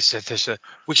 And then they said,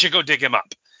 we should go dig him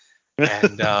up.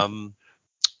 And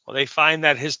well, they find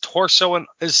that his torso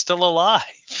is still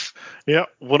alive. Yeah,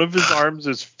 one of his arms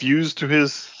is fused to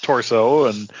his torso,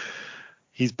 and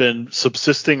he's been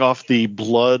subsisting off the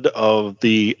blood of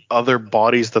the other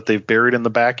bodies that they've buried in the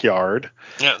backyard.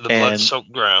 Yeah, the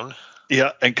blood-soaked ground.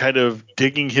 Yeah, and kind of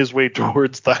digging his way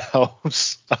towards the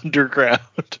house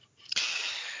underground.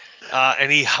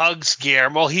 And he hugs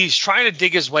Guillermo. He's trying to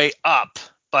dig his way up,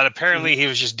 but apparently he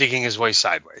was just digging his way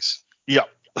sideways. Yep.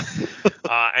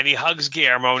 And he hugs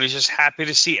Guillermo, and he's just happy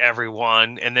to see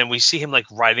everyone. And then we see him like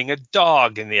riding a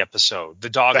dog in the episode. The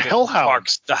dog the Hellhound.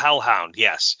 Barks, the Hellhound,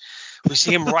 yes. We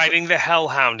see him riding the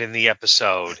Hellhound in the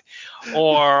episode,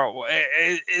 or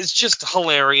it's just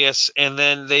hilarious. And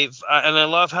then and I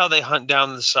love how they hunt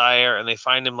down the sire and they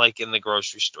find him like in the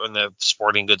grocery store, in the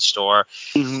sporting goods store,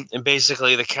 and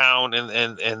basically the Count and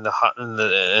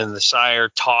the sire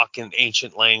talk in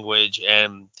ancient language,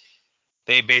 and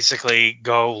they basically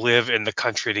go live in the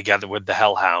country together with the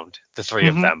Hellhound, the three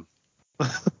of them.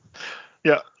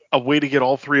 Yeah, a way to get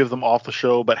all three of them off the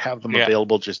show, but have them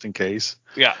available just in case.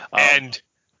 Yeah, and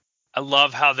I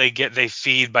love how they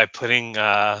feed by putting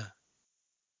ads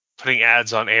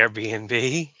on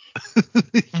Airbnb.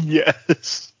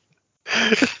 Yes.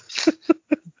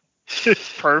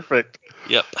 It's perfect.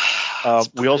 Yep.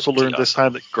 We also learned this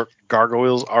time that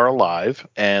gargoyles are alive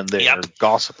and they're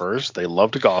gossipers. They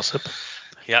love to gossip.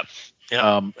 Yep.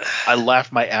 I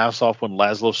laughed my ass off when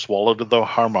Laszlo swallowed the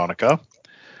harmonica.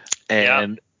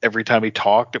 And every time he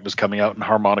talked, it was coming out in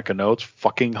harmonica notes.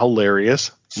 Fucking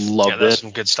hilarious. Loved it. That's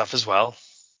some good stuff as well.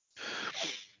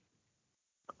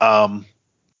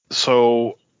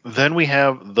 So then we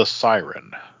have the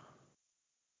Siren.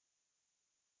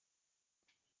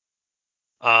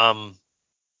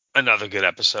 Another good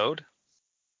episode.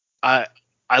 I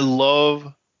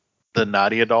love the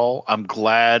Nadia doll. I'm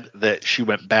glad that she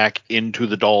went back into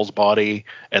the doll's body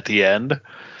at the end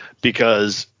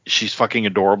because she's fucking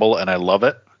adorable and I love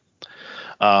it.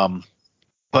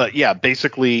 But yeah,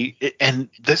 basically, and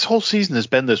this whole season has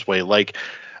been this way. Like,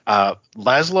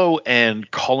 Laszlo and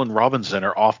Colin Robinson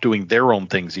are off doing their own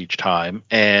things each time,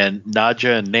 and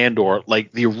Nadja and Nandor,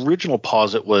 like the original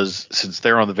posit was, since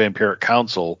they're on the Vampiric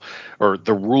Council or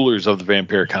the rulers of the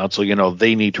Vampiric Council,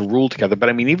 they need to rule together. But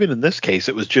I mean, even in this case,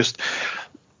 it was just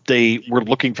they were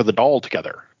looking for the doll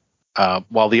together,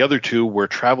 while the other two were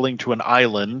traveling to an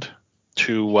island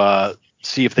to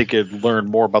see if they could learn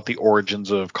more about the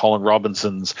origins of Colin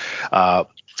Robinson's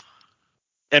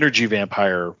energy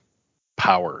vampire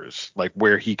powers, like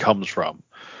where he comes from.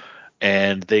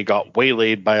 And they got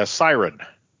waylaid by a siren.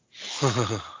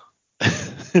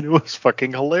 And it was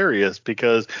fucking hilarious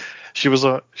because she was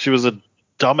a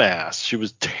dumbass. She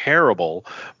was terrible,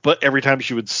 but every time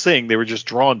she would sing, they were just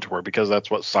drawn to her because that's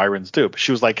what sirens do. But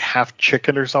she was like half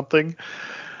chicken or something.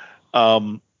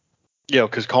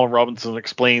 Because Colin Robinson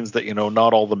explains that,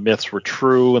 not all the myths were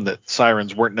true and that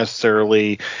sirens weren't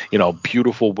necessarily,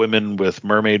 beautiful women with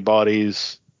mermaid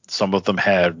bodies. Some of them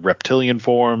had reptilian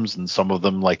forms, and some of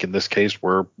them, like in this case,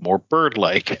 were more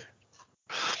bird-like.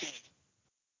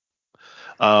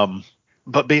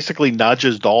 But basically,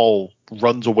 Nadja's doll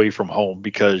runs away from home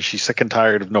because she's sick and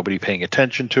tired of nobody paying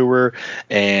attention to her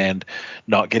and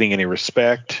not getting any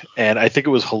respect. And I think it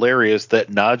was hilarious that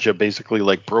Nadja basically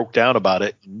broke down about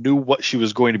it, knew what she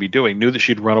was going to be doing, knew that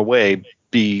she'd run away,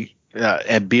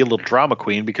 and be a little drama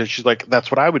queen because she's like, that's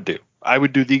what I would do. I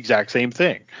would do the exact same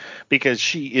thing because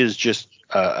she is just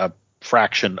a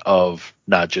fraction of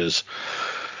Nadja's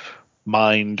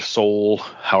mind, soul,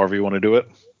 however you want to do it.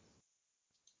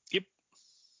 Yep.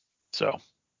 So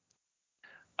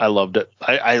I loved it.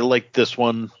 I liked this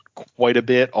one quite a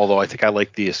bit, although I think I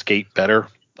liked the Escape better.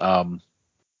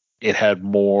 It had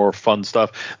more fun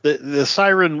stuff. The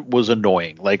siren was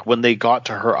annoying. Like when they got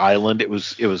to her island, it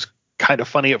was kind of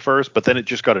funny at first, but then it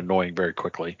just got annoying very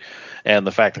quickly. And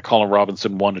the fact that Colin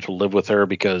Robinson wanted to live with her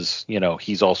because,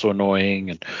 he's also annoying,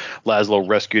 and Laszlo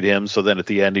rescued him. So then at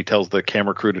the end, he tells the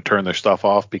camera crew to turn their stuff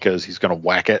off because he's going to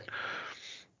whack it.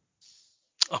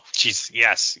 Oh, jeez.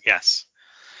 Yes.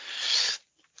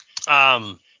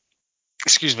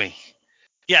 Excuse me.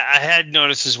 Yeah, I had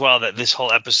noticed as well that this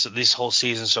whole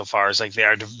season so far is like they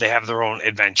have their own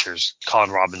adventures.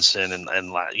 Colin Robinson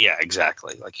and yeah,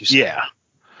 exactly, like you said. Yeah.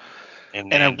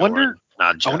 And I wonder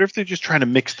if they're just trying to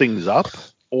mix things up,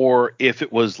 or if it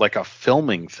was like a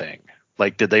filming thing.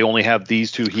 Like, did they only have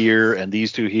these two here and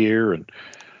these two here? And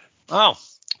no,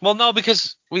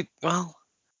 because we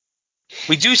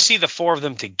do see the four of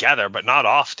them together, but not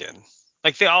often.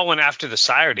 Like they all went after the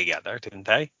sire together, didn't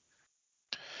they?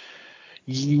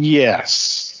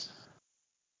 Yes.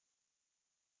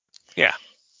 Yeah.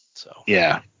 So.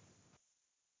 Yeah.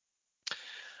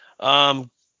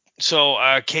 So,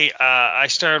 Kate, I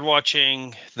started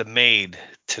watching The Maid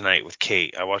tonight with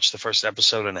Kate. I watched the first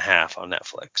episode and a half on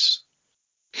Netflix.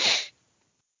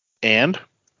 And?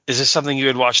 Is this something you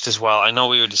had watched as well? I know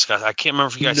we were discussing. I can't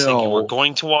remember if you guys think you were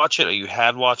going to watch it or you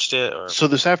had watched it. Or... So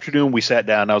this afternoon we sat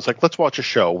down and I was like, let's watch a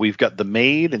show. We've got The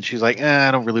Maid, and she's like,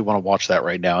 I don't really want to watch that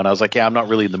right now. And I was like, yeah, I'm not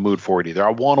really in the mood for it either. I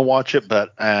want to watch it,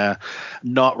 but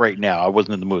not right now. I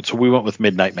wasn't in the mood. So we went with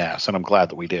Midnight Mass, and I'm glad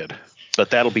that we did. But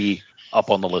that'll be up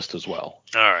on the list as well.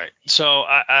 All right. So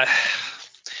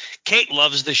Kate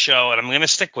loves the show, and I'm going to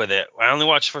stick with it. I only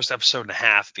watched the first episode and a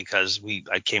half because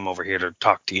I came over here to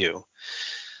talk to you.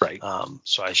 Right.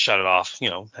 So I shut it off,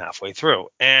 halfway through.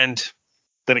 And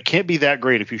then it can't be that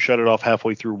great if you shut it off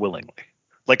halfway through willingly.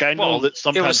 Like, I know that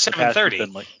sometimes it was in the past you've 7:30.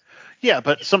 been like, yeah,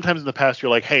 but sometimes in the past you're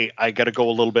like, hey, I got to go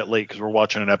a little bit late because we're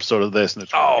watching an episode of this, and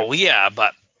it's okay,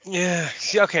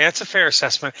 that's a fair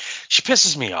assessment. She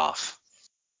pisses me off.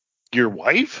 Your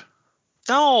wife?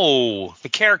 No, the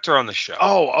character on the show.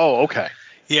 Oh, okay.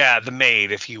 Yeah, the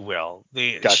maid, if you will.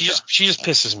 Gotcha. She just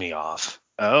pisses me off.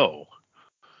 Oh.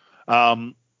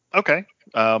 Okay.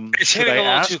 It's hitting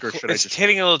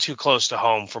a little too close to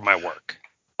home for my work.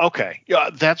 Okay.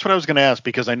 Yeah, that's what I was going to ask,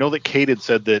 because I know that Kate had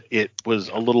said that it was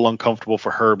a little uncomfortable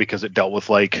for her because it dealt with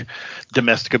like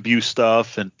domestic abuse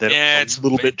stuff, and that it's a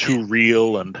little bit too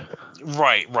real. And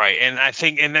right. And I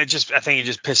think it just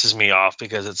pisses me off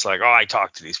because it's like, I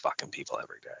talk to these fucking people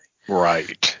every day.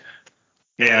 Right.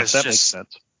 Yeah, that makes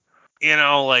sense.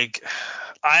 Like,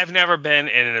 I've never been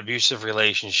in an abusive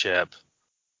relationship,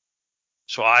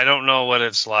 so I don't know what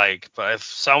it's like. But if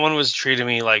someone was treating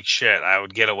me like shit, I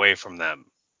would get away from them.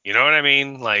 You know what I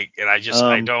mean? Like, and I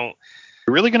don't.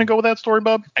 You're really going to go with that story,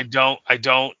 Bob? I don't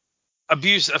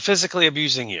physically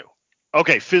abusing you.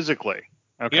 Okay, physically.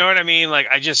 Okay. You know what I mean? Like,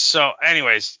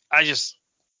 anyways,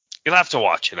 you'll have to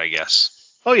watch it, I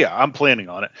guess. Oh yeah, I'm planning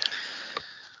on it.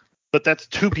 But that's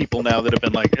two people now that have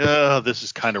been like, this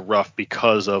is kind of rough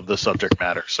because of the subject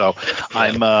matter. So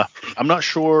yeah. I'm not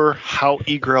sure how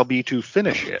eager I'll be to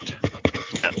finish it.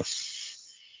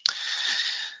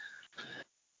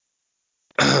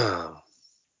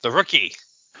 The Rookie.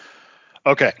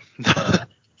 Okay. The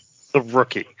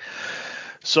Rookie.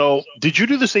 So did you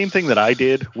do the same thing that I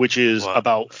did, which is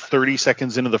about 30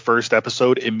 seconds into the first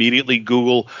episode, immediately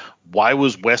Google, why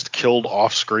was West killed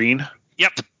off screen?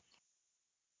 Yep.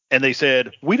 And they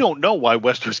said, we don't know why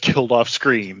West was killed off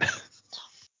screen.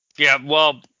 Yeah,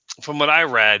 well, from what I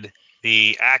read,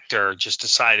 the actor just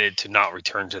decided to not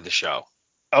return to the show.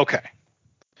 Okay.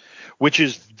 Which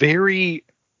is very...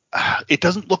 it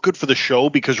doesn't look good for the show,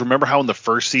 because remember how in the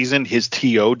first season his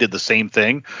TO did the same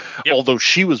thing? Yep. Although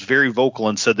she was very vocal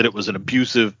and said that it was an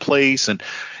abusive place, and,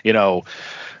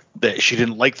 that she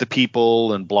didn't like the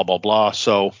people and blah, blah, blah.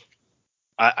 So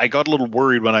I got a little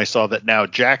worried when I saw that now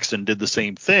Jackson did the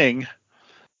same thing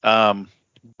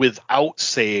without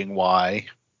saying why.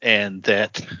 And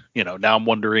that, now I'm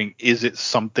wondering, is it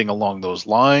something along those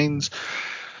lines?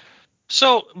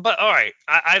 So, but all right,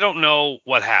 I don't know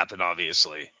what happened,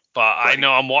 obviously, but right. I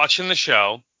know I'm watching the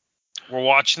show. We're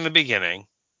watching the beginning.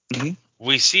 Mm-hmm.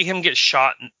 We see him get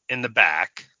shot in the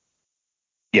back.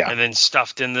 Yeah. And then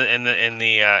stuffed in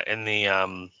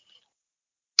the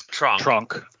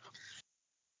trunk.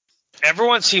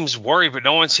 Everyone seems worried, but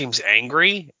no one seems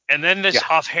angry. And then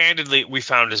offhandedly, we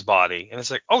found his body, and it's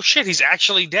like, oh shit, he's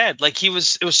actually dead. Like, it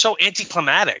was so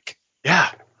anticlimactic. Yeah.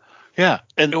 Yeah.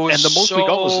 And the most we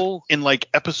got was in like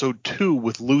episode 2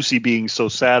 with Lucy being so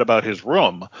sad about his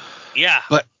room. Yeah.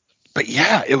 But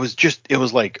yeah, it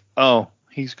was like, oh,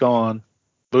 he's gone.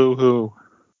 Boo hoo.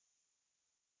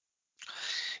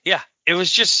 Yeah. It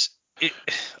was just,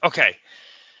 okay.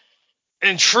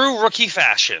 In true Rookie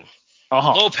fashion,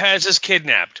 Lopez is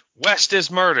kidnapped. West is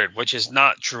murdered, which is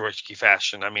not true Rookie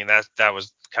fashion. I mean, that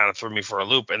was kind of threw me for a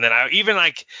loop. And then I even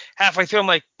like halfway through, I'm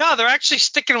like, no, they're actually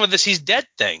sticking with this he's dead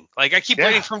thing. Like, I keep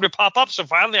waiting for him to pop up. So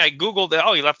finally I Googled it.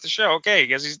 Oh, he left the show. Okay, I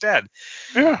guess he's dead.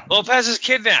 Yeah. Lopez is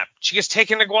kidnapped. She gets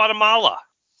taken to Guatemala.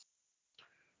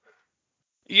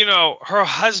 Her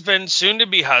husband,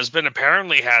 soon-to-be husband,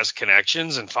 apparently has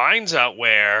connections and finds out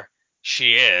where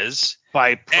she is.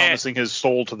 By promising his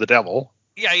soul to the devil.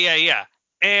 Yeah.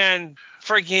 And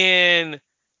friggin'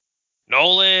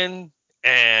 Nolan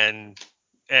and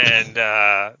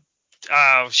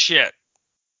shit.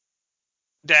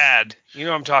 Dad. You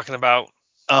know what I'm talking about.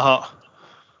 Uh-huh.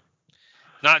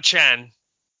 Not Chen.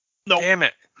 No. Damn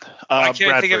it. I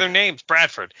can't think of their names.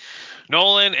 Bradford.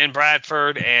 Nolan and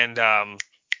Bradford and Nyla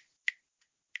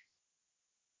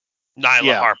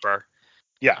Harper.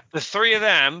 Yeah. The three of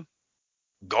them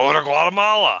go to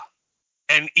Guatemala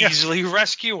and easily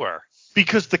rescue her.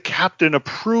 Because the captain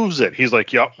approves it. He's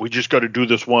like, yep, we just got to do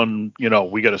this one.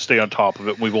 We got to stay on top of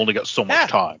it. We've only got so much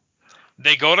time.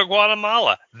 They go to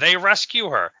Guatemala. They rescue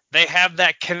her. They have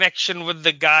that connection with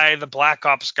the guy, the Black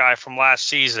Ops guy from last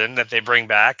season that they bring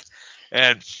back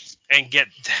and get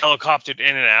helicoptered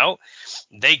in and out.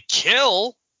 They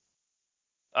kill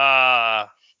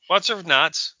what's her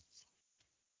nuts?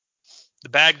 The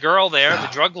bad girl there, the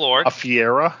drug lord. A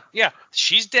Fiera? Yeah,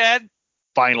 she's dead.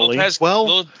 Finally.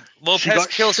 Lopez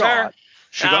kills her.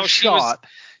 She got shot.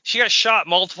 She got shot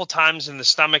multiple times in the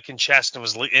stomach and chest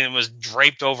and was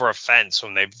draped over a fence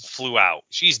when they flew out.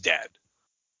 She's dead.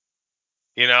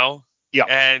 You know? Yeah.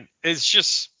 And it's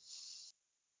just,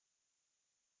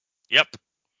 yep.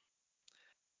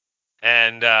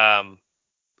 And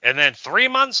then 3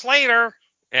 months later,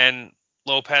 and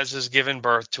Lopez has given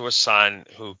birth to a son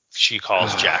who she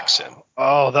calls Jackson.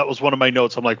 Oh, that was one of my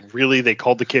notes. I'm like, really? They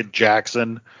called the kid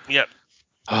Jackson? Yep.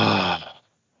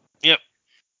 Yep.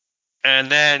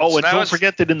 And then, and don't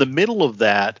forget that in the middle of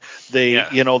that,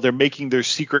 they're making their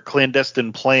secret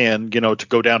clandestine plan, to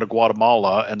go down to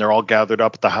Guatemala, and they're all gathered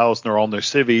up at the house, and they're all in their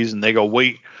civvies, and they go,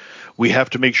 wait, we have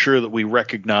to make sure that we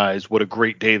recognize what a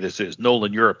great day this is.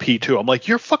 Nolan, you're a P2. I'm like,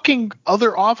 your fucking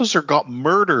other officer got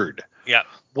murdered. Yeah.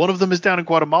 One of them is down in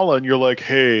Guatemala, and you're like,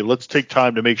 hey, let's take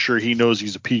time to make sure he knows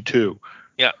he's a P2.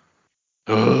 Yeah.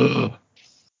 Ugh.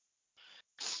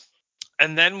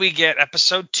 And then we get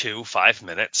episode 2, 5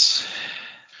 minutes.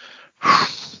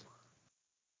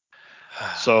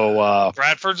 So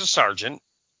Bradford's a sergeant,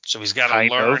 so he's got to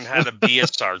learn how to be a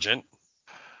sergeant.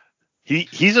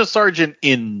 He's a sergeant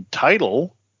in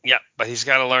title. Yeah, but he's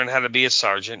got to learn how to be a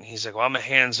sergeant. He's like, well, I'm a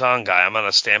hands-on guy. I'm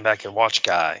a stand back and watch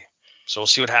guy. So we'll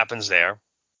see what happens there.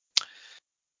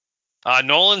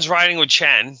 Nolan's riding with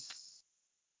Chen.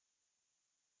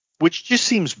 Which just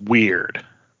seems weird.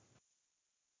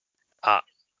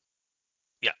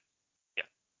 Yeah,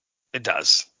 it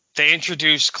does. They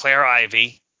introduce Claire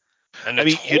Ivy, a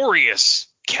notorious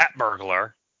cat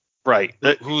burglar. Right.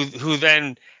 Who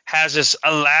then has this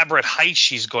elaborate heist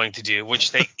she's going to do,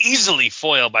 which they easily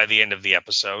foil by the end of the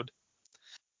episode.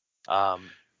 But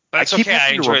it's okay.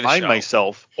 I enjoy the show. I remind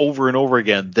myself over and over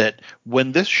again that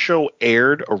when this show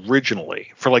aired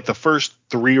originally, for like the first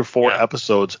 3 or 4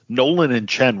 episodes, Nolan and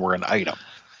Chen were an item.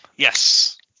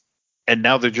 Yes. And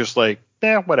now they're just like,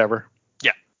 whatever.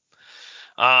 Yeah.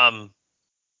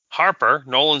 Harper,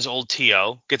 Nolan's old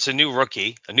TO, gets a new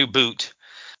rookie, a new boot.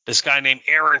 This guy named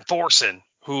Aaron Thorson,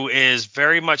 who is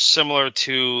very much similar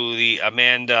to the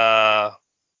Amanda,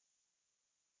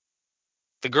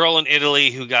 the girl in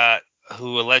Italy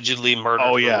who allegedly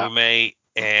murdered her roommate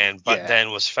but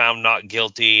then was found not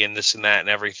guilty and this and that and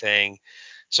everything.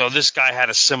 So this guy had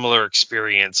a similar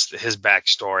experience, his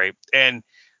backstory. And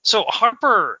so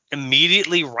Harper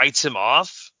immediately writes him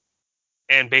off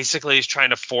and basically is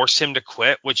trying to force him to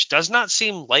quit, which does not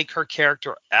seem like her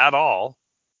character at all.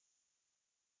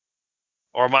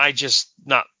 Or am I just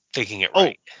not thinking it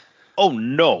right? Oh,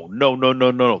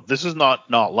 no. This is not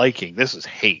liking. This is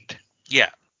hate. Yeah.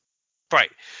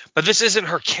 Right. But this isn't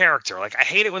her character. Like, I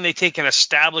hate it when they take an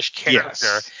established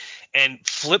character and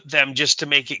flip them just to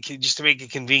make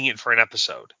it convenient for an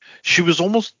episode. She was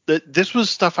almost this was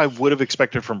stuff I would have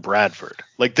expected from Bradford.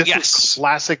 Like, this was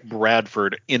classic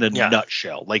Bradford in a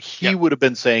nutshell. Like, he would have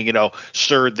been saying,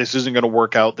 sir, this isn't going to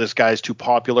work out. This guy's too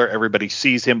popular. Everybody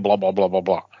sees him, blah, blah, blah, blah,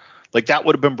 blah. Like, that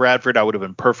would have been Bradford. I would have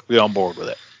been perfectly on board with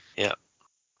it. Yeah.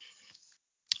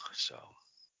 So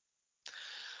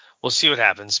we'll see what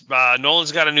happens.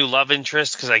 Nolan's got a new love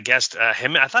interest because I guess I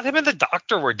thought him and the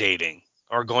doctor were dating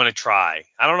or going to try.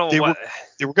 I don't know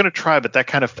they were going to try, but that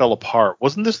kind of fell apart.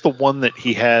 Wasn't this the one that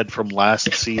he had from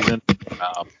last season?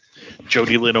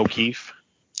 Jodie Lynn O'Keefe.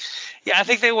 Yeah, I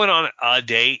think they went on a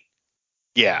date.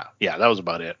 Yeah, that was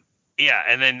about it. Yeah,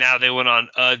 and then now they went on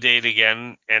a date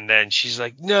again, and then she's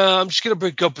like, no, I'm just going to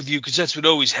break up with you because that's what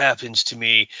always happens to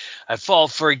me. I fall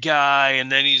for a guy,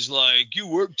 and then he's like, you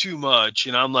work too much.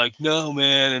 And I'm like, no,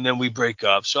 man, and then we break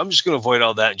up. So I'm just going to avoid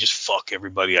all that and just fuck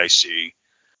everybody I see.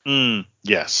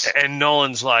 Yes. And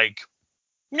Nolan's like,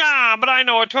 nah, but I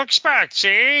know what to expect,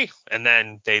 see? And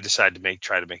then they decide to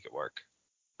try to make it work.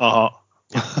 Uh-huh.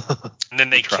 And then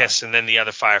they kiss, and then the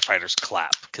other firefighters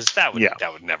clap because that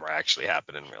would never actually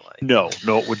happen in real life. No,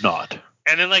 it would not.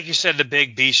 And then, like you said, the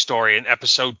big B story in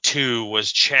episode 2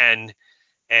 was Chen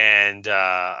and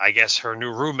I guess her new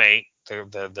roommate,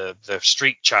 the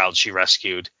street child she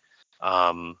rescued,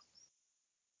 trying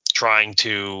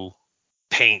to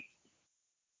paint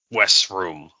West's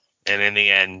room, and in the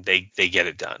end, they get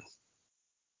it done.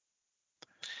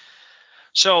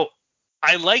 So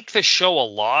I like the show a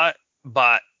lot,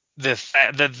 but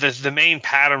the main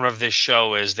pattern of this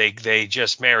show is they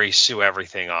just Mary Sue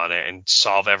everything on it and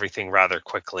solve everything rather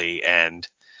quickly. And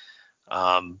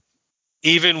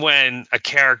even when a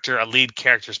lead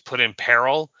character is put in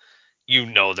peril,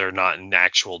 they're not in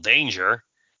actual danger.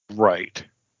 Right.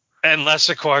 Unless,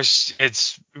 of course,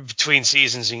 it's between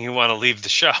seasons and you want to leave the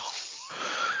show.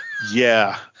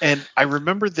 Yeah. And I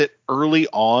remember that early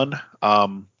on,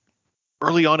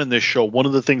 early on in this show, one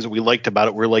of the things that we liked about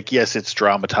it, we're like, yes, it's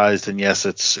dramatized and yes,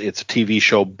 it's a TV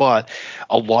show, but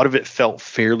a lot of it felt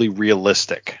fairly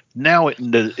realistic. Now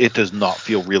it does not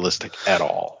feel realistic at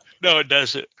all. No, it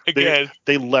doesn't.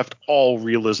 They left all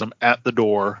realism at the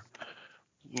door.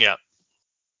 Yeah.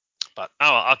 But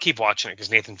I'll keep watching it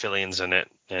because Nathan Fillion's in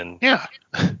it, and Yeah,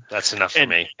 that's enough for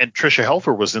me. And Trisha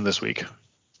Helfer was in this week.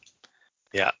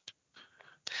 Yeah.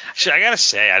 I gotta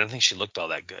say, I don't think she looked all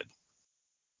that good.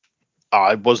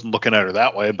 I wasn't looking at her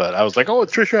that way, but I was like, oh,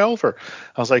 it's Trisha Helfer.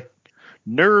 I was like,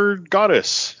 nerd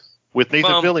goddess with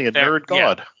Nathan Fillion, nerd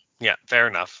god. Yeah, fair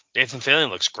enough. Nathan Fillion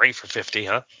looks great for 50,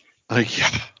 huh? Yeah,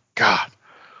 God.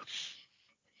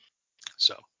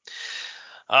 So,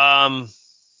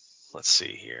 let's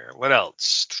see here. What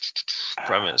else?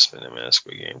 Premise,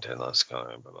 Squid Game, 10 Lost Call,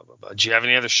 blah, blah, blah, blah. Do you have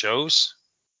any other shows?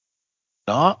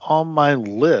 Not on my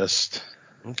list.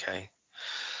 Okay.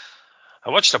 I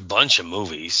watched a bunch of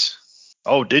movies.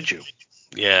 Oh, did you?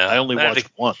 Yeah. I only watched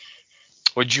one.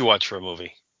 What did you watch for a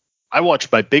movie? I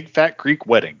watched My Big Fat Greek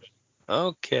Wedding.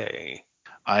 Okay.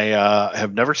 I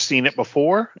have never seen it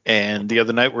before, and the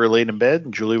other night we were laying in bed,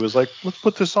 and Julie was like, let's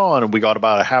put this on, and we got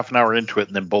about a half an hour into it,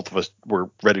 and then both of us were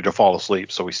ready to fall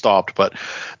asleep, so we stopped. But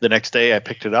the next day I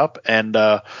picked it up, and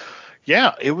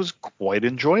yeah, it was quite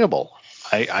enjoyable.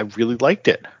 I really liked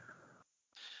it.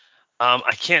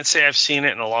 I can't say I've seen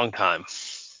it in a long time.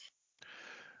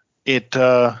 It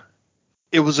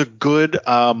was a good,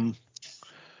 I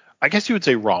guess you would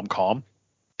say rom-com,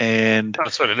 and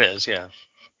That's what it is, yeah.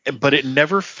 but it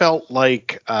never felt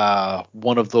like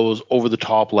one of those over the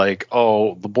top, like,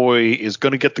 oh, the boy is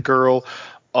going to get the girl,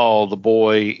 oh, the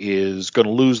boy is going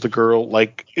to lose the girl.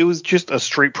 Like, it was just a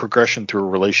straight progression through a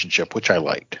relationship, which I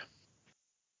liked.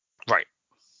 Right.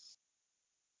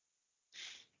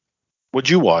 What'd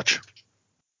you watch?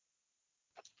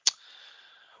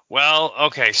 Well,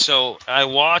 okay, so I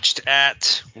watched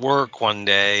at work one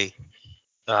day.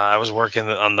 I was working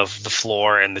on the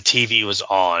floor, and the TV was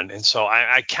on, and so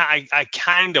I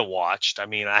kind of watched. I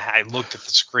mean, I looked at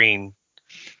the screen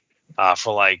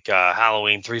for like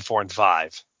Halloween 3, 4, and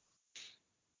 5.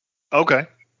 Okay.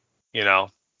 You know,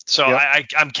 so Yep.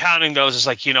 I'm counting those as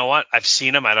like, you know what? I've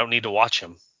seen them. I don't need to watch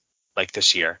them like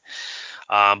this year.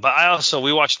 But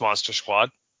we watched Monster Squad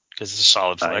because it's a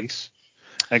solid flick. Nice.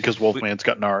 And because Wolfman's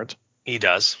got nards. He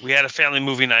does. We had a family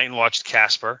movie night and watched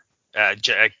Casper at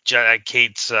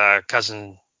Kate's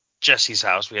cousin Jesse's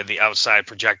house. We had the outside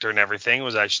projector and everything. It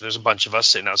was actually, there's a bunch of us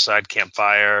sitting outside,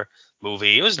 campfire,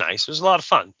 movie. It was nice. It was a lot of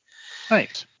fun.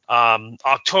 Nice.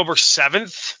 October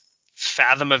 7th,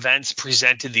 Fathom Events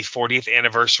presented the 40th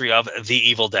anniversary of The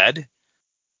Evil Dead.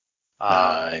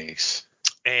 Nice.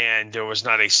 And there was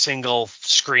not a single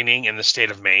screening in the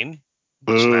state of Maine.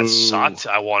 Boo. So that sucked.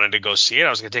 I wanted to go see it. I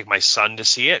was going to take my son to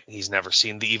see it. He's never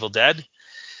seen The Evil Dead.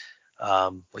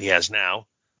 He has now.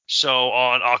 So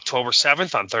on October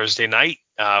 7th, on Thursday night,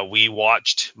 we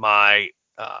watched my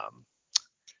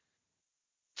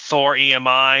Thorn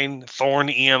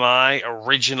EMI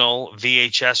original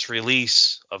VHS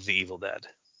release of The Evil Dead.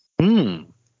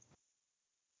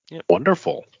 Yep.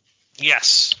 Wonderful.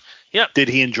 Yes. Yep. Did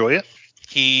he enjoy it?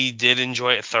 He did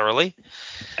enjoy it thoroughly.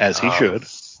 As he should.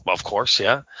 Well, of course,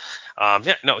 yeah.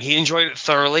 He enjoyed it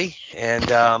thoroughly. And,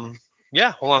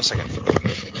 hold on a second.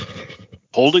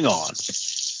 Holding on.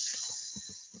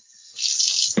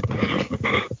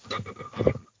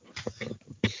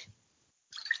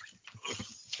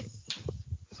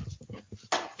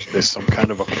 There's some kind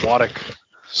of aquatic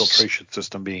filtration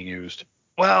system being used.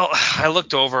 Well, I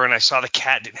looked over and I saw the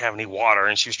cat didn't have any water,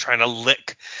 and she was trying to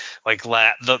lick like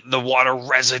the water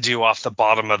residue off the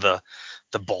bottom of the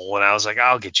bowl, and I was like,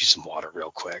 I'll get you some water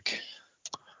real quick.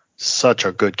 Such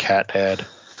a good cat dad.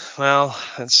 Well,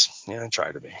 I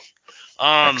try to be.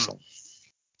 Excellent.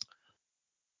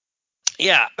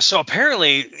 Yeah, so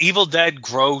apparently Evil Dead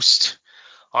grossed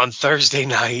on Thursday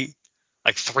night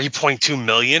like $3.2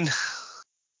 million.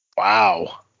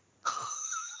 Wow.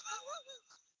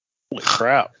 Holy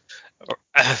crap.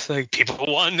 Like people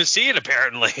wanted to see it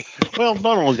apparently. Well,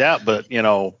 not only that, but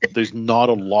there's not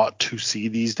a lot to see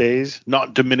these days.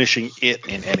 Not diminishing it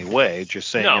in any way, just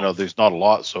saying, there's not a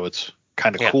lot, so it's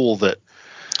kind of cool that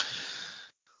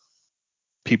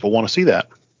people want to see that.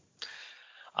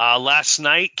 Last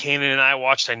night, Kanan and I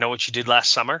watched I Know What You Did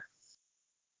Last Summer.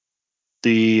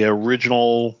 The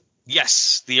original.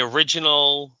 Yes, the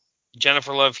original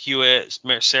Jennifer Love Hewitt,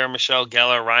 Sarah Michelle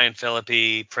Gellar, Ryan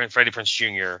Phillippe, Freddie Prinze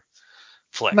Jr.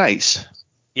 flick. Nice.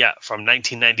 Yeah, from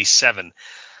 1997.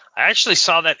 I actually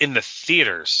saw that in the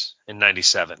theaters in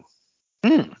 97.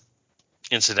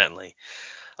 Incidentally.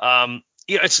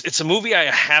 It's a movie I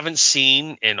haven't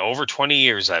seen in over 20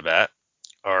 years, I bet.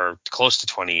 or close to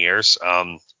 20 years.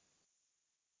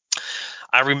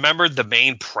 I remembered the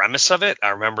main premise of it. I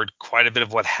remembered quite a bit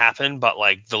of what happened, but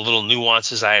like the little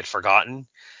nuances I had forgotten.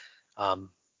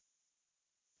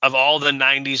 Of all the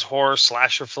 90s horror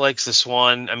slasher flicks, this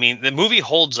one, I mean, the movie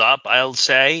holds up, I'll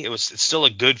say. It's still a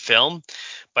good film,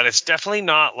 but it's definitely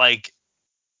not like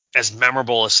as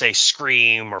memorable as, say,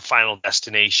 Scream or Final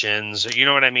Destinations, or you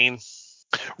know what I mean?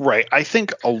 Right. I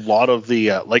think a lot of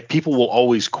the like people will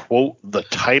always quote the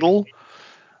title.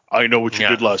 I know what you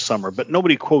Yeah. did last summer, but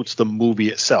nobody quotes the movie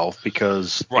itself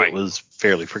because it Right. was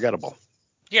fairly forgettable.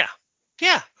 Yeah.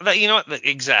 Yeah. You know what?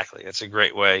 Exactly. That's a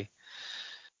great way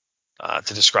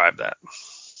to describe that.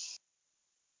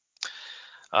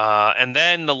 And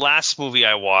then the last movie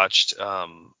I watched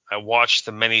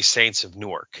The Many Saints of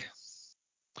Newark.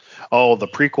 Oh, the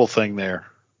prequel thing there.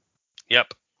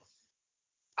 Yep.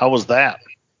 How was that?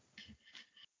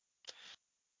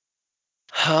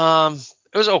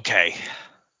 It was okay.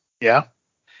 Yeah.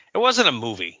 It wasn't a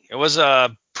movie. It was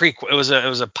a prequel. It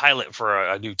was a pilot for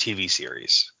a new TV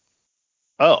series.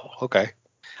 Oh, okay.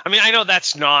 I mean, I know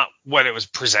that's not what it was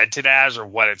presented as or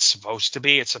what it's supposed to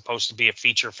be. It's supposed to be a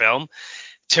feature film.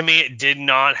 To me, it did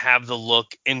not have the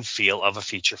look and feel of a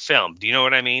feature film. Do you know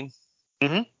what I mean?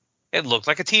 Mm-hmm. It looked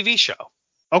like a TV show.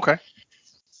 Okay.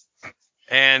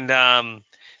 And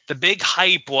the big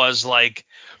hype was like,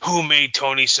 who made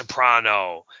Tony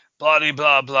Soprano? Blah,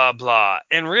 blah, blah, blah.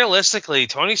 And realistically,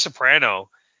 Tony Soprano,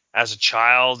 as a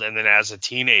child and then as a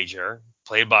teenager,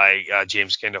 played by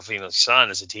James Gandolfino's son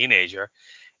as a teenager,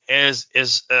 is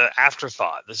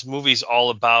afterthought. This movie's all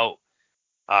about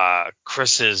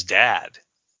Chris's dad,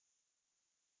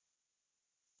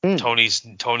 Hmm. Tony's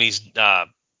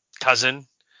cousin.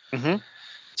 Mm-hmm.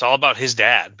 It's all about his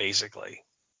dad, basically.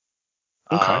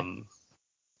 Okay.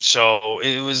 So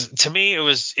it was, to me, it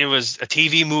was a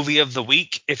TV movie of the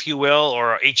week, if you will,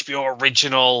 or a HBO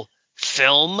original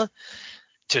film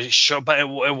to show, but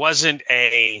it wasn't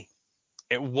a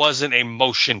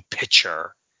motion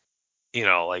picture,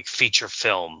 like feature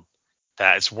film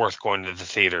that it's worth going to the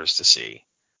theaters to see.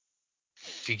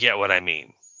 If you get what I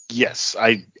mean. Yes,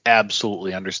 I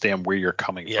absolutely understand where you're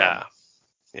coming Yeah. from.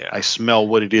 Yeah. I smell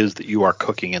what it is that you are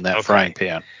cooking in that frying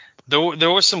pan.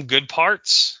 There were some good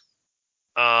parts,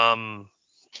 but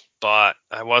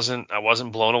I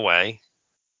wasn't blown away.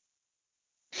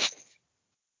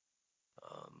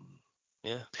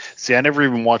 Yeah. See, I never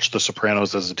even watched The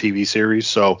Sopranos as a TV series,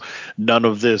 so none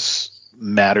of this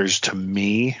matters to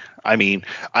me. I mean,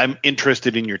 I'm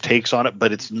interested in your takes on it,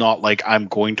 but it's not like I'm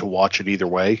going to watch it either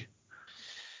way.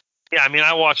 Yeah, I mean,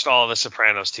 I watched all of the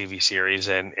Sopranos TV series,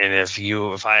 and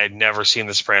if I had never seen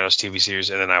the Sopranos TV series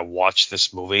and then I watched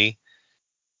this movie,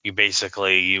 you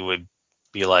would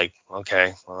be like,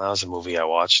 okay, well, that was a movie I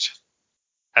watched.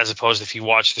 As opposed, if you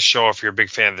watch the show, if you're a big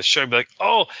fan of the show, you'd be like,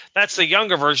 oh, that's the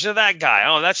younger version of that guy.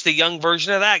 Oh, that's the young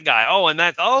version of that guy. Oh, and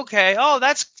okay. Oh,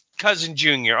 that's Cousin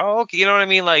Junior. Oh, okay. You know what I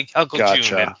mean? Like Uncle June, and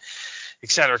Gotcha.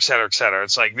 et cetera, et cetera, et cetera.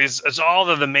 It's like this. It's all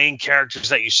of the main characters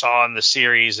that you saw in the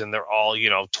series, and they're all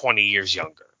 20 years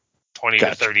younger, 20 to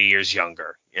Gotcha. 30 years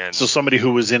younger. And So somebody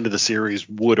who was into the series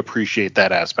would appreciate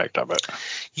that aspect of it.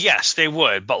 yes, they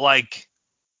would. But like,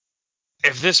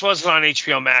 if this wasn't on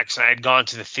HBO Max and I had gone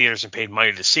to the theaters and paid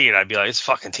money to see it, I'd be like, it's a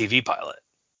fucking TV pilot.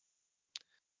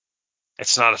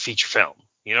 It's not a feature film.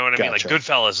 You know what I mean? Like Gotcha.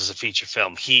 Goodfellas is a feature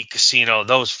film. Heat, Casino,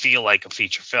 those feel like a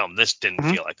feature film. This didn't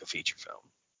Mhm. feel like a feature film.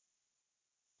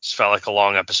 This felt like a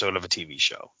long episode of a TV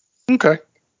show. Okay.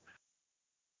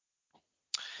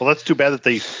 Well, that's too bad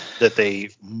that they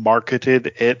marketed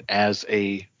it as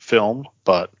a film,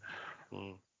 but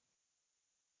Mm.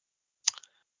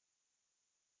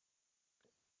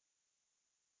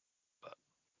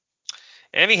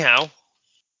 Anyhow,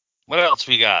 what else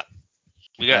we got?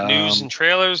 We got news and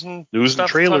trailers and news and stuff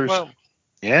to talk trailers. about?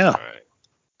 Yeah. All right.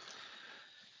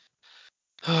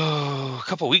 Oh, a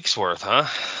couple weeks worth, huh?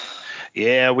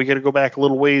 Yeah, we got to go back a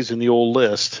little ways in the old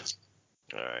list.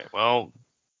 All right. Well,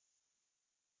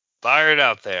 fire it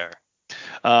out there.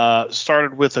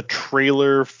 Started with a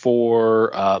trailer for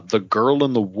The Girl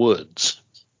in the Woods.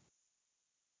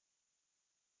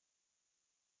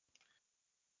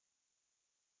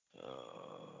 Oh,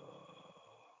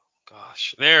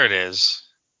 gosh, there it is.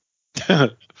 You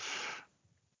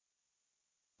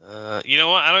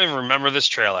know what? I don't even remember this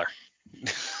trailer.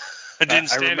 It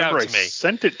didn't I stand remember out I to me.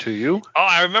 sent it to you. Oh,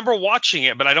 I remember watching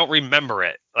it, but I don't remember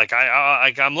it. Like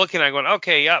I'm looking, I'm going,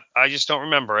 okay, yep. I just don't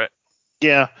remember it.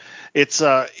 Yeah, it's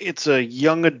a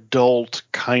young adult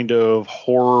kind of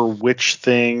horror witch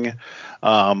thing.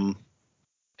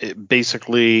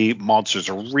 basically, monsters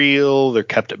are real. They're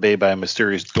kept at bay by a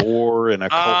mysterious door in a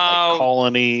cult-like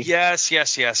colony. Yes.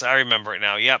 I remember it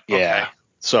now. Yep. Yeah. Okay.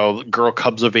 So the girl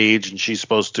comes of age and she's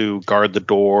supposed to guard the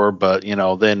door, but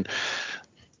then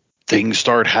things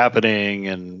start happening,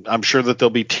 and I'm sure that there'll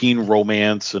be teen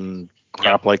romance and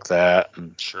crap like that.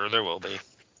 And, sure, there will be.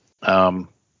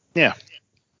 Yeah.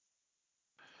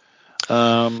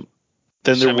 Then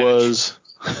there was.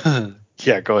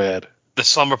 Yeah, go ahead. The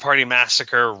Slumber Party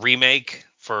Massacre remake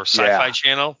for Sci-Fi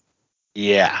Channel.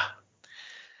 Yeah.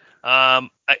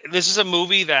 This is a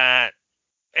movie that,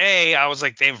 I was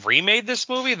like, they've remade this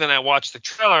movie? Then I watched the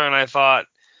trailer and I thought,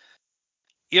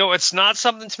 it's not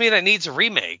something to me that needs a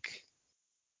remake.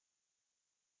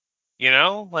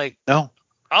 No.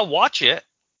 I'll watch it.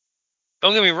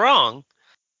 Don't get me wrong.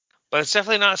 But it's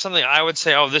definitely not something I would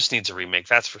say, oh, this needs a remake.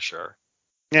 That's for sure.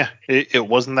 Yeah, it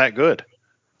wasn't that good.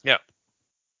 Yeah.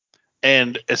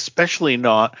 And especially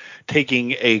not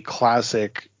taking a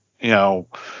classic,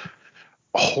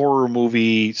 horror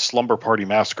movie Slumber Party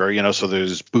Massacre, so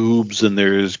there's boobs and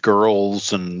there's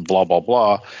girls and blah, blah,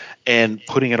 blah, and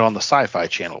putting it on the Sci-Fi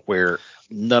Channel where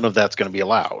none of that's going to be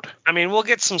allowed. I mean, we'll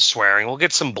get some swearing. We'll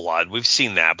get some blood. We've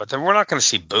seen that. But then we're not going to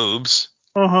see boobs.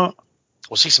 Uh-huh.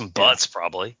 We'll see some butts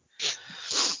probably.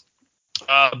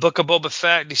 Book of Boba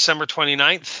Fett, December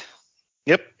 29th.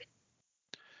 Yep.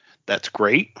 That's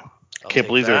great. Can't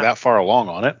believe they're that far along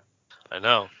on it. I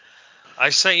know. I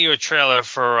sent you a trailer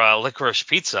for Licorice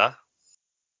Pizza.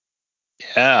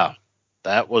 Yeah.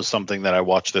 That was something that I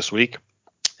watched this week.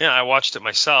 Yeah, I watched it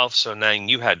myself, so now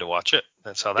you had to watch it.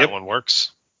 That's how that one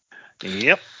works.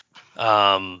 Yep.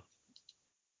 Yeah,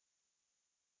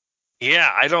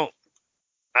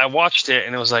 I watched it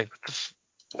and it was like,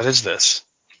 what is this?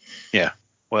 Yeah.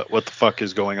 What the fuck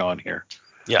is going on here?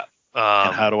 Yeah.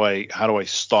 And how do I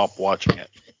stop watching it?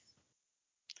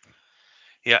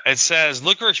 Yeah, it says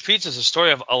Licorice Pizza is a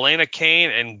story of Elena Kane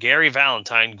and Gary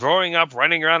Valentine growing up,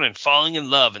 running around, and falling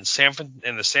in love in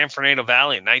the San Fernando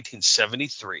Valley in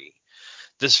 1973.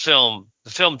 The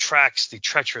film tracks the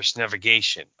treacherous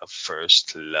navigation of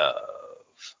first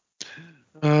love.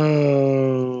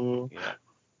 Oh, yeah.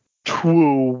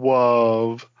 True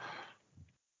love.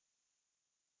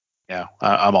 Yeah,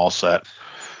 I'm all set.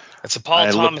 It's a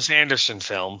Paul Thomas Anderson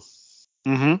film.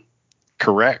 Mm-hmm.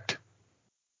 Correct.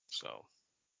 So.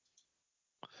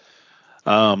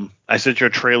 I sent you a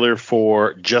trailer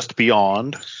for Just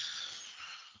Beyond.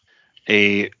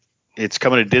 It's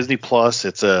coming to Disney Plus.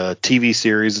 It's a TV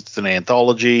series. It's an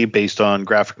anthology based on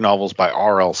graphic novels by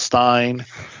R.L. Stine,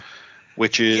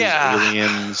 Witches,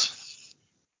 Aliens.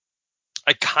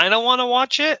 I kind of want to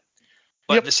watch it,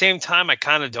 but at the same time, I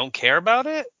kind of don't care about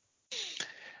it.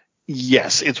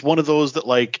 Yes, it's one of those that,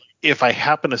 like, if I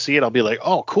happen to see it, I'll be like,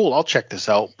 oh, cool, I'll check this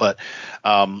out. But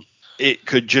it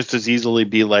could just as easily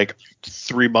be like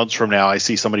 3 months from now, I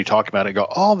see somebody talking about it and go,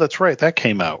 oh, that's right, that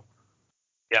came out.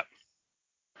 Yep.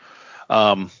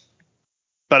 But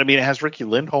I mean, it has Ricky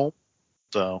Lindholm,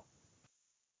 so.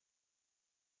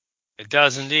 It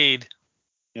does indeed.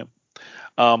 Yep.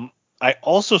 I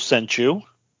also sent you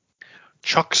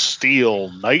Chuck Steele,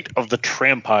 Night of the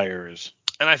Trampires.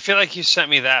 And I feel like you sent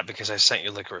me that because I sent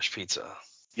you Licorice Pizza.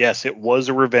 Yes, it was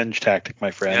a revenge tactic, my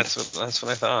friend. Yeah, that's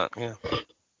what I thought. Yeah.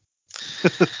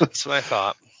 That's what I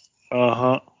thought.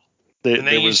 Uh-huh. And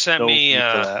then you sent me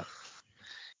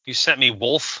you sent me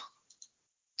Wolf.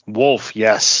 Wolf,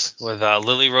 yes. With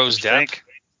Lily Rose Depp.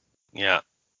 Yeah.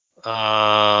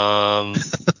 I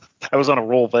was on a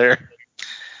roll there.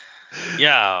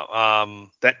 Yeah.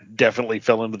 That definitely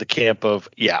fell into the camp of,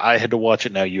 I had to watch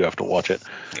it, now you have to watch it.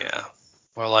 Yeah.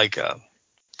 More like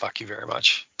fuck you very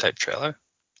much type trailer.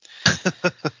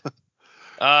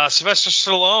 Sylvester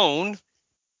Stallone,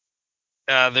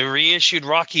 the reissued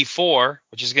Rocky IV,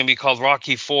 which is going to be called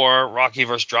Rocky IV, Rocky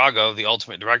vs. Drago, the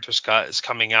Ultimate Director's Cut, is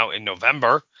coming out in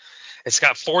November. It's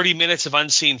got 40 minutes of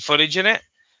unseen footage in it,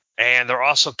 and they're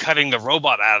also cutting the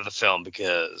robot out of the film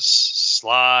because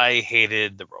Sly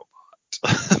hated the robot.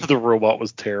 The robot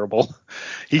was terrible.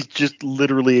 He just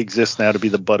literally exists now to be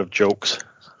the butt of jokes.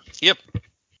 Yep.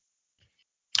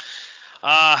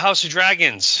 House of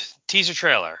Dragons teaser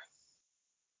trailer.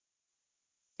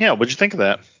 Yeah, what'd you think of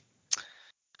that?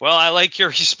 Well, I like your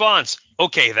response.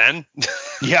 Okay, then.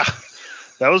 Yeah,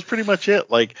 that was pretty much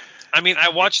it. Like, I mean, I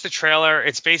watched the trailer.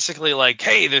 It's basically like,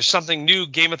 hey, there's something new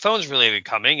Game of Thrones related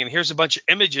coming, and here's a bunch of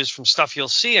images from stuff you'll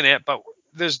see in it, but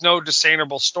there's no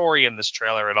discernible story in this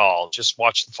trailer at all. Just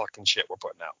watch the fucking shit we're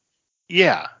putting out.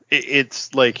 Yeah,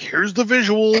 it's like, here's the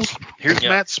visuals. Here's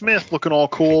Matt Smith looking all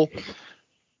cool.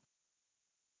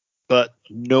 But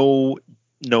no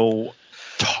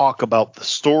talk about the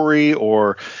story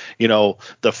or,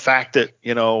 the fact that,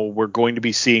 we're going to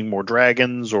be seeing more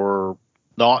dragons or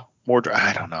not more.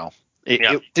 I don't know.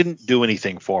 It didn't do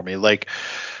anything for me. Like,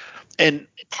 and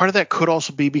part of that could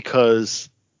also be because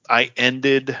I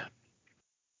ended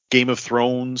Game of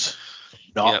Thrones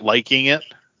not liking it.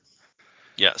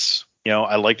 Yes.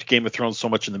 I liked Game of Thrones so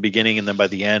much in the beginning, and then by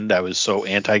the end, I was so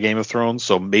anti Game of Thrones.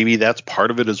 So maybe that's part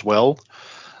of it as well.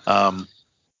 I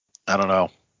don't know.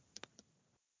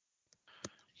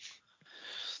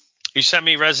 You sent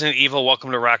me Resident Evil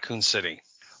Welcome to Raccoon City.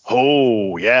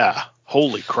 Oh, yeah.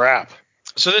 Holy crap.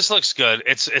 So this looks good.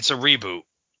 It's a reboot.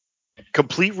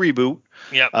 Complete reboot.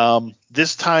 Yep.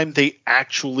 This time they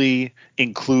actually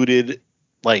included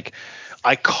like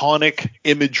iconic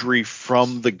imagery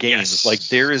from the games. Yes. Like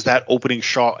there is that opening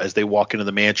shot as they walk into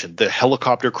the mansion, the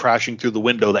helicopter crashing through the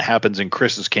window that happens in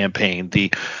Chris's campaign,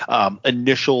 the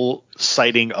initial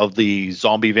sighting of the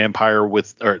zombie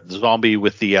the zombie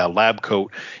with the lab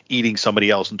coat eating somebody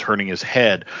else and turning his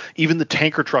head. Even the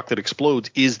tanker truck that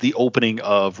explodes is the opening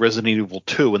of Resident Evil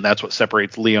 2, and that's what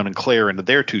separates Leon and Claire into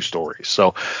their two stories.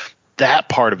 So that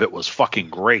part of it was fucking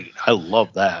great. I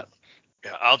love that.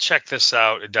 Yeah, I'll check this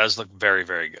out. It does look very,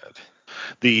 very good.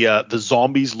 The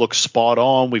zombies look spot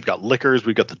on. We've got lickers.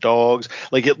 We've got the dogs.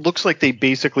 Like it looks like they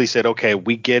basically said, okay,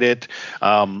 we get it.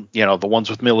 The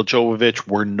ones with Mila Jovovich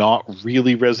were not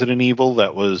really Resident Evil.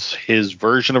 That was his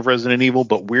version of Resident Evil,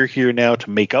 but we're here now to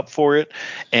make up for it,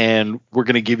 and we're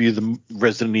going to give you the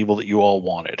Resident Evil that you all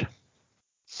wanted.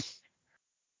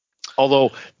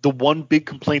 Although the one big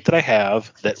complaint that I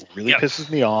have that really pisses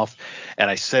me off,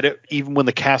 and I said it even when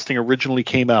the casting originally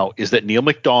came out, is that Neil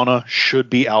McDonough should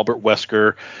be Albert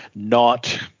Wesker,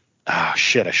 not I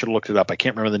should have looked it up. I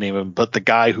can't remember the name of him, but the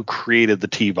guy who created the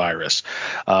T virus.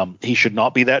 He should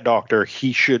not be that doctor.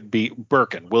 He should be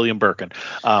William Birkin.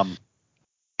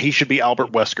 He should be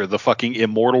Albert Wesker, the fucking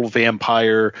immortal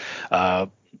vampire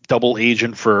double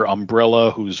agent for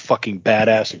Umbrella, who's fucking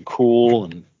badass and cool,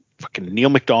 and fucking Neil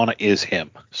McDonough is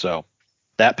him. So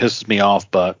that pisses me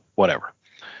off, but whatever.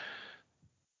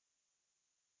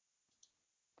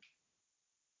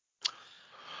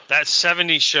 That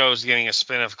 70s show is getting a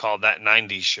spin-off called That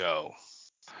 90s Show.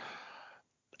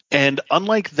 And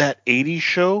unlike that 80s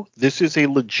show, this is a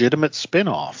legitimate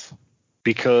spin-off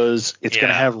because it's going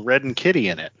to have Red and Kitty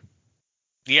in it.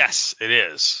 Yes, it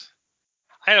is.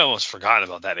 I had almost forgotten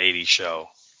about that 80s show.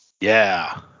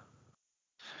 Yeah.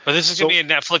 But this is going to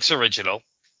be a Netflix original.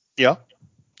 Yeah.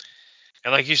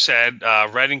 And like you said,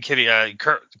 Red and Kitty,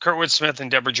 Kurtwood Smith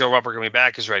and Deborah Jo Rupp are going to be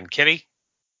back as Red and Kitty.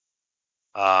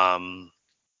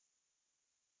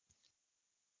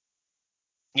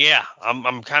 Yeah,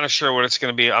 I'm kind of sure what it's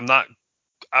going to be.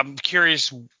 I'm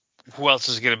curious who else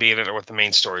is going to be in it or what the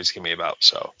main story is going to be about.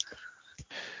 So.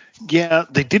 Yeah,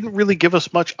 they didn't really give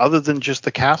us much other than just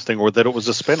the casting or that it was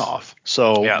a spinoff.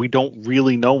 So we don't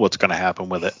really know what's going to happen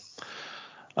with it.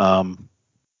 I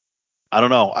don't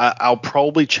know. I'll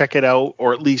probably check it out,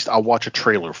 or at least I'll watch a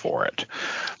trailer for it.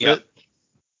 Yeah.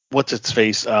 What's its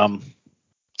face? That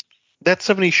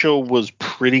 70s show was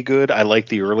pretty good. I like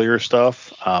the earlier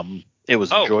stuff. It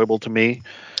was enjoyable to me.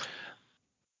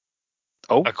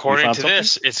 Oh, according to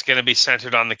this, it's going to be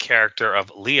centered on the character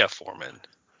of Leah Foreman,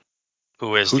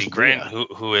 who is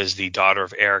who is the daughter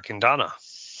of Eric and Donna.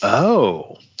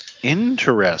 Oh,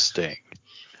 interesting.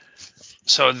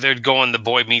 So they're going the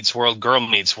boy meets world, girl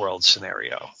meets world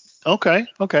scenario. Okay.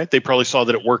 They probably saw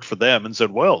that it worked for them and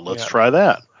said, well, let's try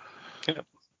that. Yep.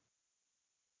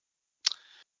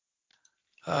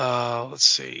 Let's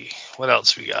see. What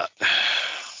else we got?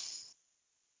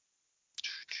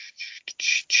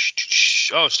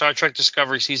 Oh, Star Trek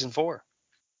Discovery Season 4.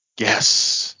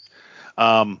 Yes.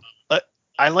 I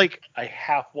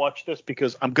half watched this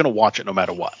because I'm going to watch it no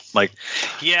matter what.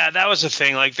 Yeah, that was the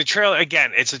thing. Like the trailer,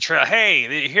 again, it's a trailer.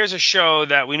 Hey, here's a show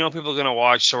that we know people are going to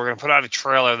watch, so we're going to put out a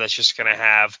trailer that's just going to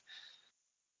have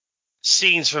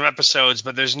scenes from episodes,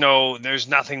 but there's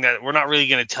nothing that we're not really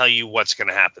going to tell you what's going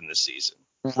to happen this season.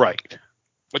 Right.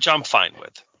 Which I'm fine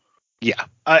with. Yeah,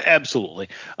 absolutely.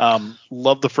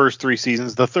 Love the first 3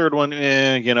 seasons. The third one,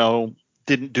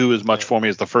 didn't do as much for me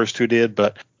as the first 2 did,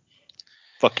 but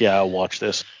fuck yeah, I'll watch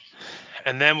this.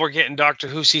 And then we're getting Doctor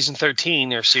Who Season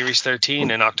 13 or Series 13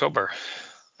 in October.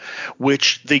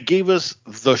 Which they gave us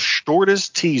the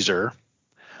shortest teaser.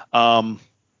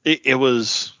 It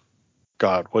was,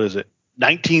 God, what is it?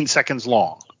 19 seconds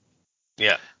long.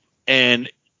 Yeah.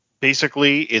 And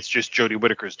basically, it's just Jodie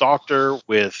Whittaker's doctor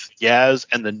with Yaz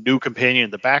and the new companion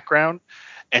in the background.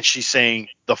 And she's saying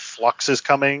the flux is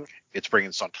coming. It's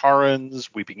bringing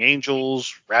Sontarans, Weeping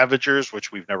Angels, Ravagers,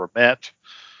 which we've never met.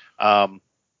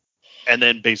 And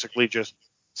then basically just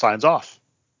signs off.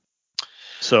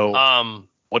 So,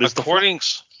 what is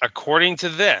according to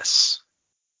this,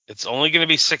 it's only going to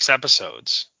be 6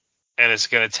 episodes, and it's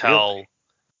going to tell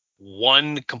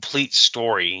one complete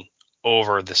story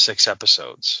over the 6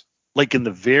 episodes. Like in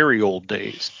the very old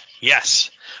days. Yes.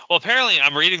 Well, apparently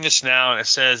I'm reading this now, and it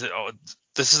says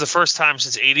this is the first time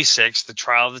since '86, the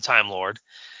trial of the Time Lord,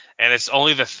 and it's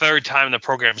only the 3rd time in the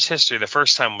program's history. The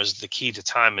first time was the Key to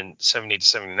Time in 78 to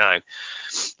 79,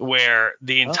 where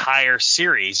the entire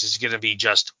series is going to be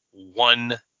just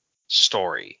one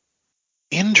story.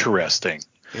 Interesting.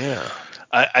 Yeah.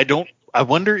 I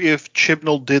wonder if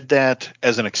Chibnall did that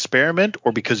as an experiment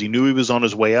or because he knew he was on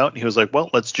his way out and he was like, well,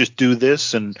 let's just do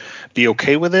this and be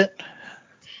okay with it.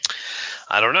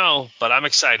 I don't know, but I'm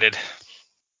excited.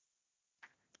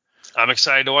 I'm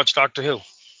excited to watch Doctor Who.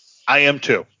 I am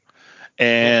too.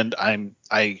 And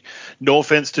I no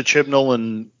offense to Chibnall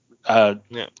and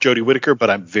Jodie Whittaker, but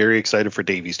I'm very excited for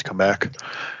Davies to come back.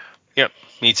 Yep,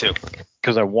 me too.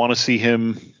 Because I want to see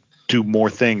him do more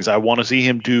things. I want to see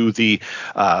him do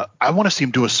I want to see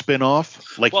him do a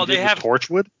spin-off like he did with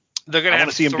Torchwood. They're going to I want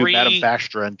to see him do Madame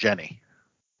Vastra and Jenny.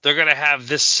 They're going to have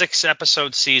this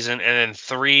 6-episode season and then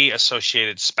 3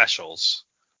 associated specials.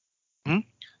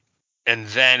 And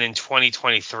then in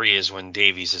 2023 is when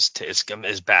Davies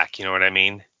is back. You know what I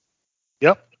mean?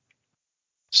 Yep.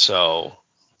 So,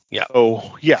 yeah.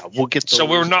 Oh, yeah. We'll get those. So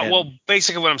we're not. Well,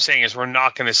 basically, what I'm saying is we're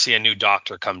not going to see a new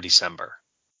Doctor come December.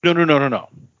 No.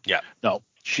 Yeah. No.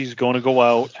 She's going to go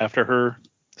out after her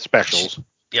specials.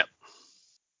 Yep.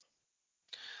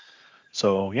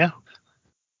 So, yeah.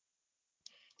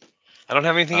 I don't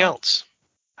have anything else.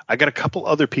 I got a couple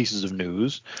other pieces of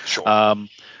news. Sure.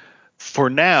 For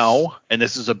now, and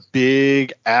this is a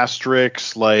big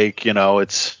asterisk,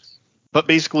 but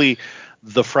basically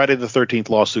the Friday the 13th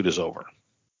lawsuit is over.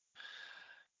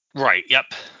 Right. Yep.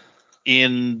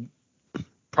 In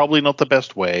probably not the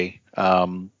best way.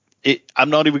 I'm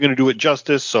not even going to do it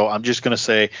justice, so I'm just going to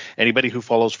say anybody who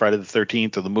follows Friday the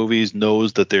 13th or the movies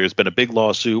knows that there's been a big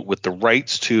lawsuit with the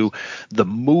rights to the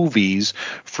movies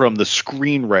from the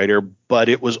screenwriter, but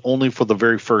it was only for the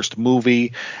very first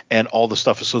movie and all the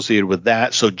stuff associated with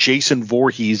that. So Jason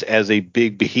Voorhees as a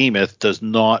big behemoth does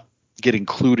not get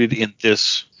included in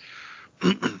this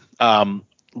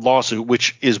lawsuit,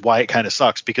 which is why it kind of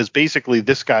sucks, because basically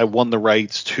this guy won the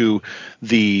rights to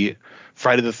the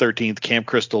Friday the 13th, Camp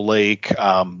Crystal Lake,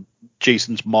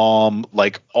 Jason's mom,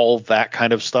 like all that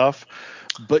kind of stuff.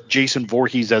 But Jason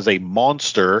Voorhees as a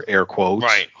monster, air quotes,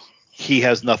 right, he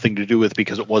has nothing to do with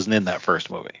because it wasn't in that first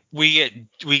movie. We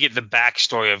get the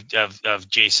backstory of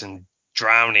Jason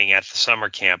drowning at the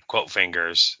summer camp, quote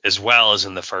fingers, as well as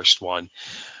in the first one.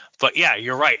 But yeah,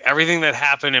 you're right. Everything that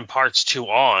happened in parts 2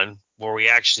 on, where we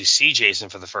actually see Jason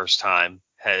for the first time,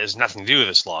 has nothing to do with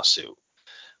this lawsuit.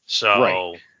 So.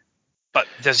 Right. But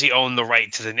does he own the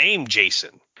right to the name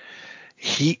Jason?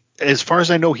 As far as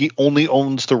I know, he only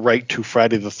owns the right to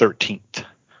Friday the 13th.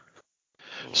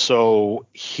 So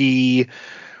he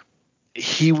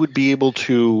would be able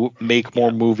to make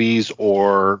more movies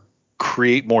or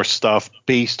create more stuff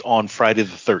based on Friday the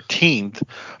 13th,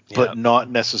 but not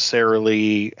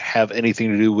necessarily have anything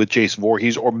to do with Jason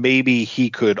Voorhees. Or maybe he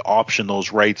could option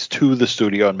those rights to the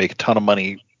studio and make a ton of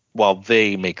money while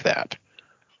they make that.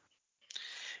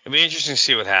 It'll be interesting to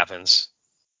see what happens.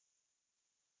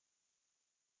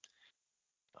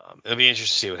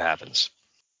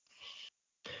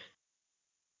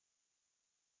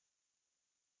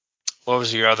 What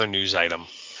was your other news item?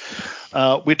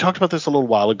 We talked about this a little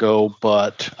while ago,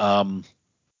 but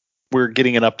we're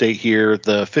getting an update here.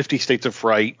 The 50 States of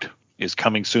Fright is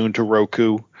coming soon to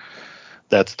Roku.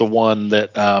 That's the one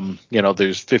that,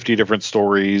 there's 50 different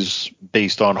stories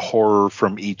based on horror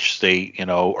from each state,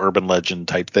 urban legend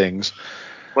type things.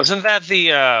 Wasn't that the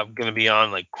going to be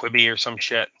on like Quibi or some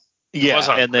shit? Yeah,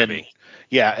 and Quibi.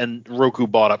 And Roku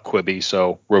bought up Quibi,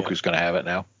 so Roku's going to have it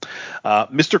now.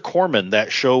 Mr. Corman,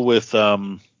 that show with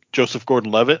Joseph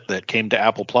Gordon-Levitt that came to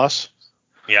Apple Plus.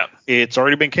 Yeah, it's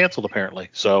already been canceled apparently,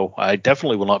 so I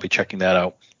definitely will not be checking that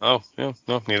out. Oh, yeah,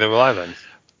 no, neither will I then.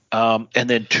 And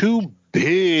then 2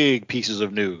 big pieces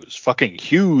of news, fucking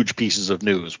huge pieces of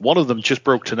news. One of them just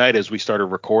broke tonight as we started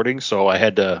recording, so I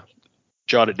had to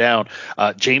jot it down.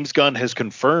 James Gunn has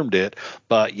confirmed it,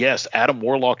 but yes, Adam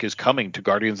Warlock is coming to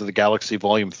Guardians of the Galaxy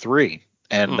Volume 3.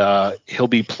 And he'll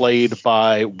be played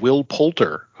by Will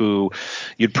Poulter, who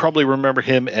you'd probably remember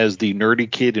him as the nerdy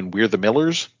kid in We're the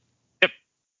Millers. Yep.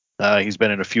 He's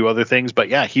been in a few other things, but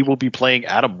yeah, he will be playing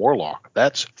Adam Warlock.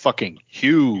 That's fucking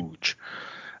huge.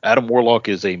 Adam Warlock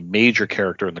is a major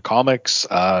character in the comics.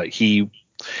 He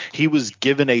he was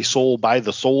given a soul by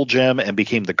the Soul Gem and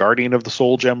became the guardian of the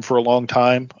Soul Gem for a long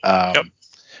time. Yep.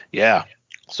 Yeah.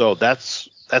 So that's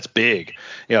big.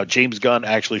 James Gunn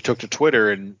actually took to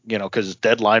Twitter and, because his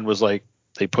deadline was like,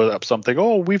 they put up something,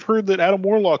 oh, we've heard that Adam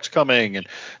Warlock's coming. And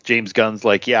James Gunn's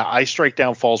like, yeah, I strike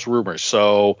down false rumors.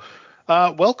 So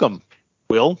welcome,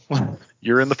 Will.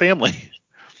 You're in the family.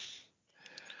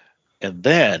 And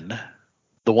then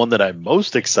the one that I'm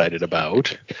most excited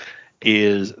about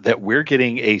is that we're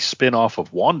getting a spin-off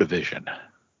of WandaVision.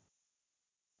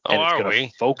 Oh, and it's are going we?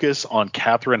 to focus on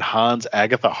Catherine Hahn's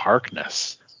Agatha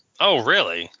Harkness. Oh,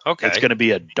 really? Okay. It's going to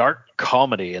be a dark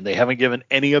comedy, and they haven't given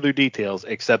any other details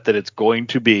except that it's going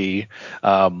to be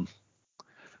the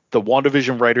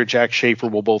WandaVision writer Jack Schaefer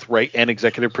will both write and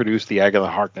executive produce the Agatha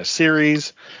Harkness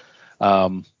series.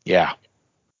 Yeah.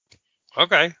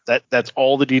 Okay. That's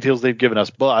all the details they've given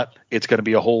us, but it's going to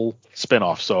be a whole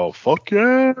spinoff. So fuck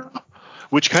yeah.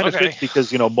 Which kind of fits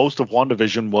because, most of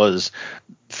WandaVision was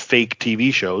fake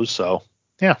TV shows. So,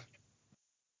 yeah.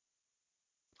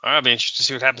 I'll be interested to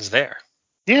see what happens there.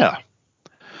 Yeah.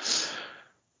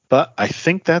 But I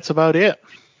think that's about it.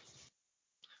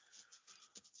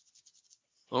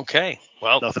 Okay.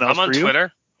 Well, Nothing else I'm on for you?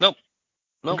 Twitter. Nope.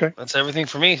 Okay. That's everything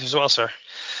for me as well, sir.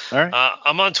 All right.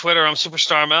 I'm on Twitter. I'm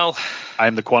Superstar Mel.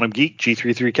 I'm the Quantum Geek,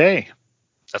 G33K.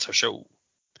 That's our show.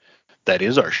 That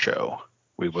is our show.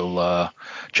 We will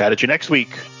chat at you next week.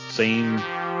 Same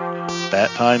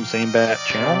bat time, same bat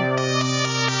channel.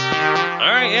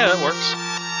 All right. Yeah, that works.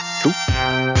 Cool.